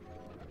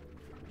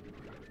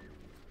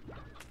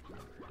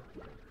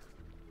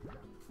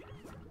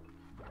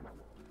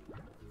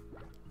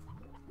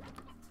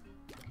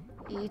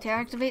 E to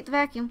activate the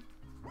vacuum.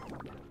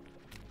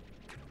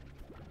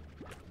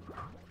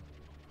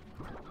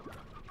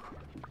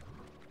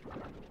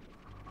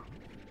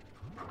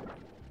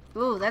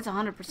 Ooh, that's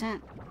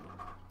 100%.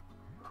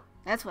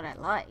 That's what I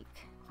like.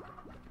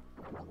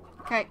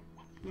 Okay,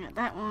 got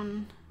that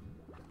one.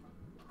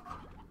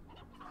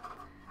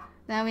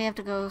 Now we have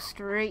to go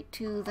straight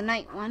to the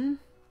night one.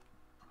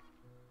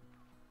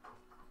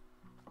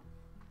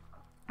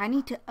 I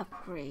need to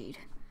upgrade,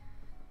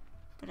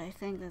 but I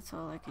think that's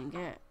all I can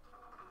get.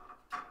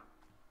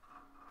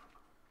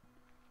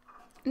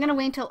 I'm gonna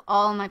wait until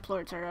all my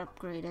plorts are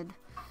upgraded.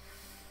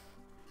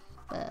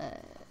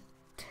 But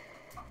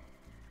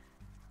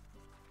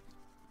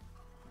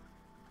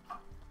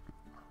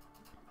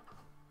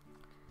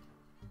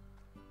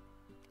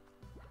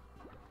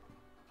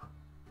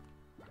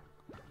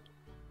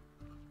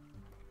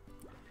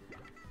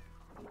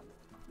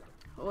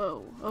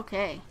whoa,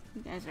 okay.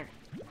 You guys are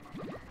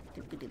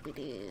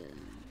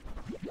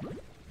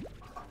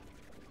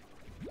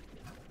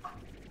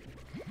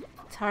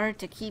It's hard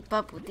to keep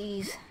up with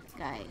these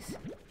guys.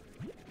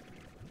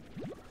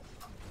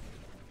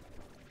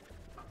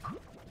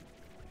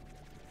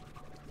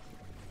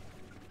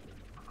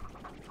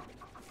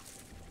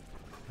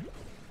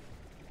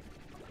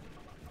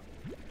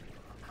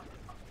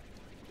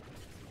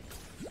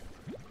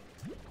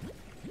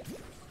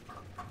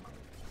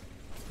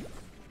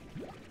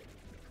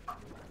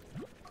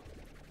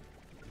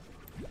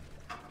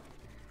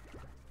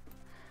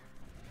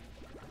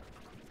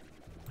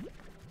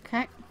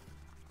 Okay,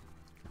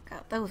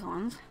 got those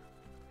ones.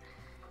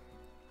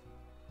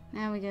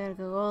 Now we gotta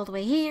go all the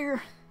way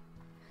here.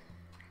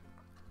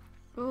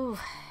 Ooh,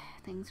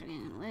 things are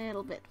getting a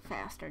little bit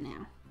faster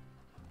now.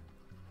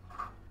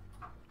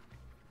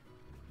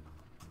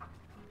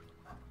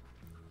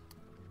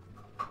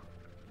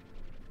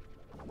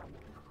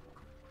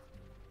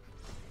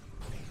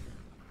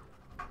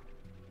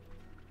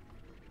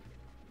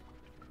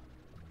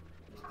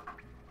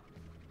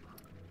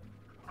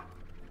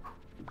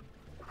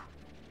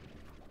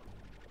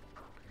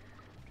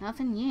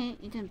 Nothing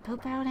yet? You didn't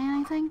poop out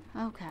anything?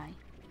 Okay.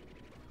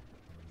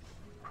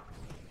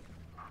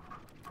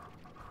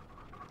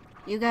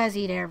 You guys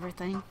eat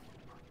everything.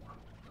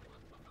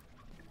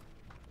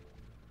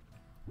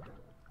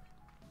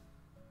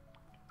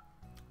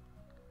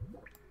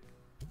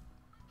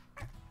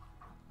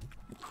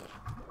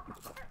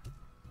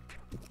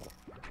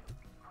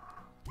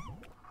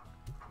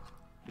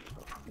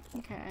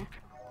 Okay.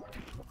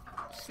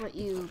 Just let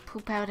you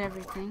poop out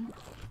everything.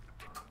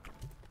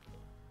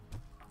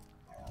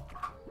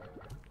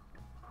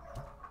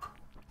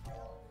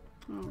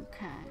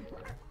 Okay.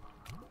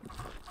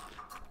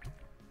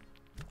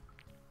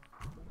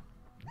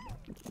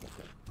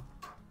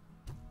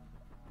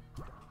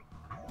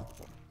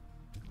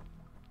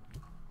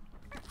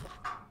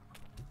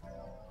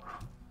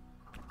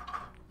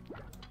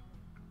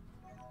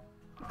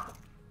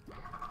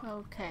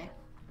 Okay.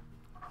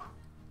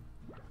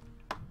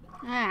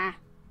 Ah,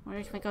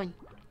 where's we going?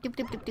 Doop,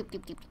 doop, doop, doop,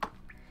 doop, doop.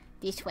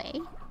 This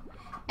way.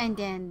 And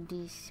then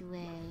this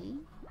way.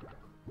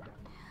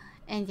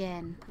 And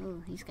then,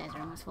 ooh, these guys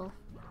are almost full.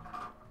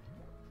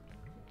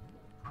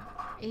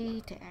 A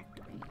to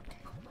activate.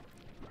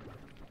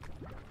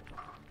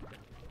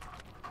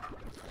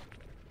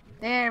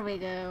 There we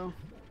go.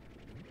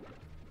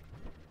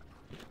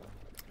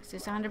 Is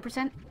this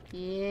 100%?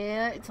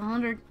 Yeah, it's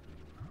 100.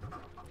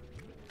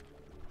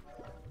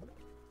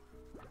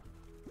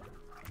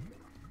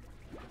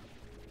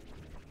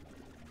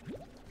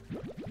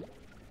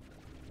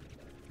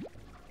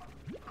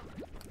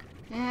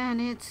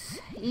 And it's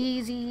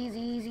easy, easy,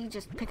 easy.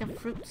 Just pick up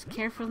fruits,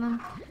 care for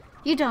them.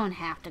 You don't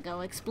have to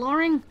go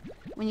exploring.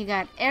 When you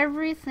got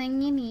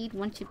everything you need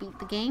once you beat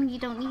the game, you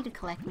don't need to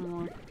collect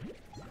more.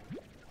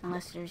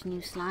 Unless there's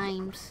new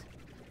slimes.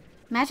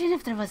 Imagine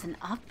if there was an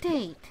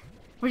update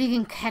where you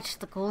can catch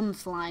the golden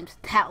slimes.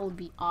 That would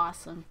be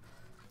awesome.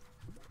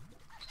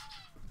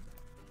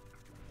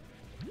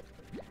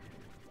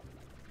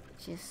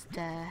 Just,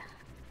 gotta...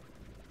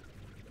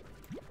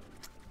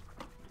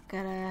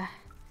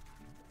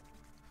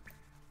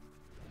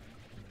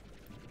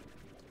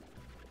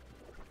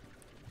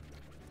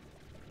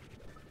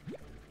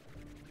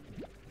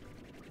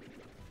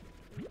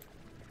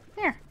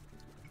 There.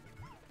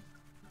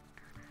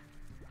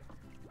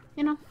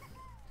 You know,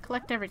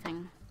 collect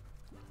everything.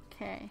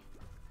 Okay.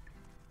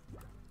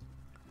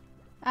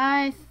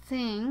 I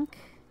think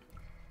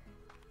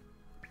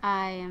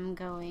I am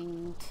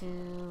going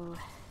to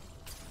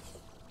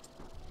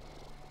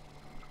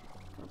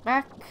go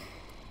back.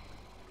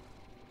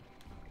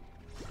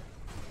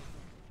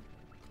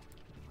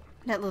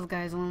 That little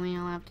guy's lonely.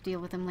 I'll have to deal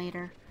with him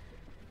later.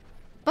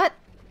 But,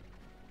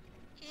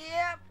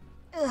 yeah.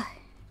 Ugh.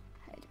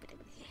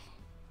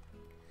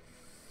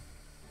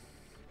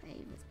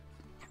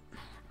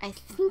 I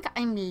think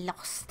I'm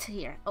lost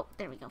here. Oh,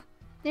 there we go.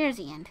 There's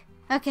the end.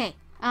 Okay,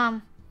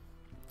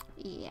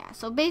 yeah,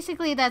 so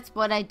basically that's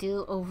what I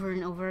do over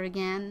and over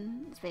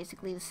again. It's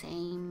basically the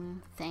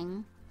same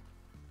thing.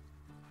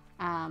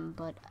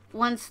 But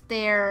once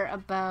they're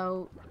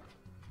about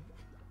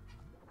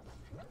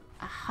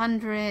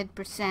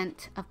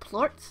 100% of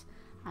plorts,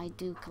 I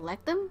do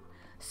collect them.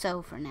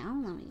 So for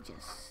now, let me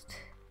just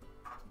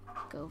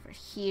go over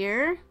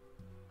here.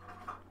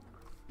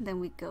 Then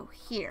we go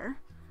here.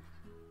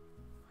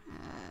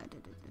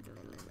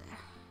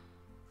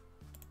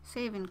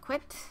 Save and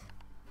quit.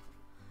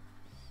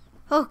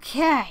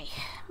 Okay,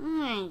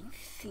 I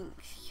think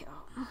so.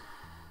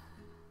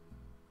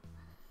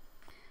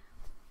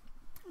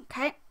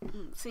 Okay,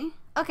 let's see.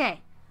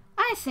 Okay,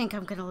 I think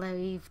I'm gonna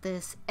leave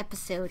this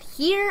episode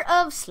here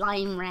of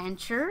Slime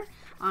Rancher.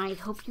 I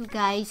hope you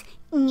guys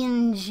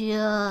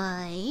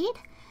enjoyed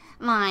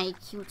my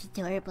cute,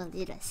 adorable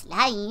little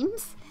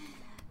slimes.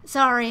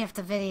 Sorry if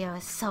the video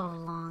is so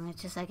long,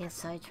 it's just I get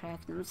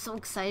sidetracked. I'm so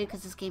excited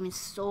because this game is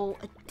so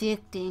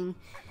addicting.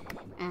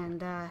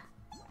 And,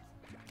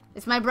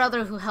 it's my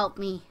brother who helped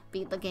me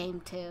beat the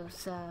game too.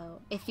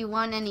 So, if you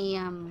want any,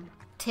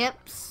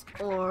 tips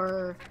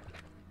or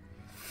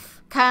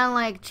kind of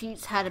like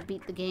cheats how to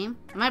beat the game,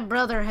 my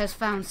brother has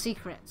found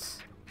secrets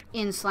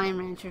in Slime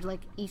Rancher,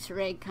 like Easter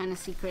egg kind of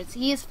secrets.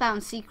 He has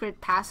found secret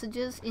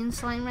passages in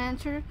Slime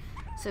Rancher.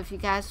 So if you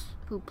guys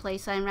who play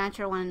Slime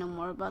Rancher want to know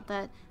more about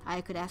that,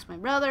 I could ask my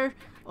brother,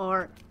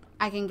 or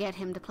I can get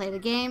him to play the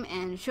game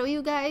and show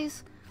you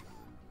guys.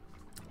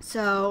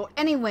 So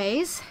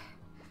anyways,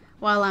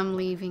 while I'm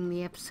leaving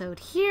the episode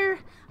here,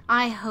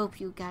 I hope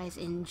you guys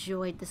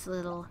enjoyed this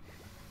little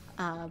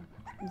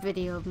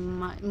video of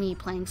me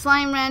playing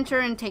Slime Rancher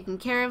and taking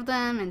care of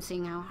them and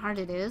seeing how hard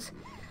it is.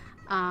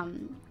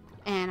 And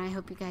I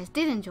hope you guys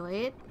did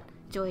enjoyed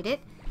it.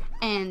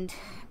 And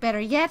better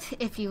yet,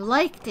 if you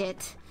liked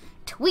it,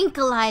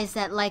 twinkleize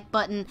that like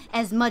button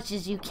as much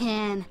as you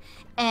can,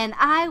 and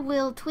I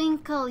will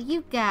twinkle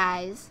you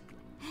guys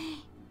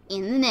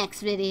in the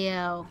next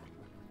video.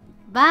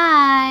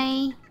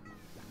 Bye!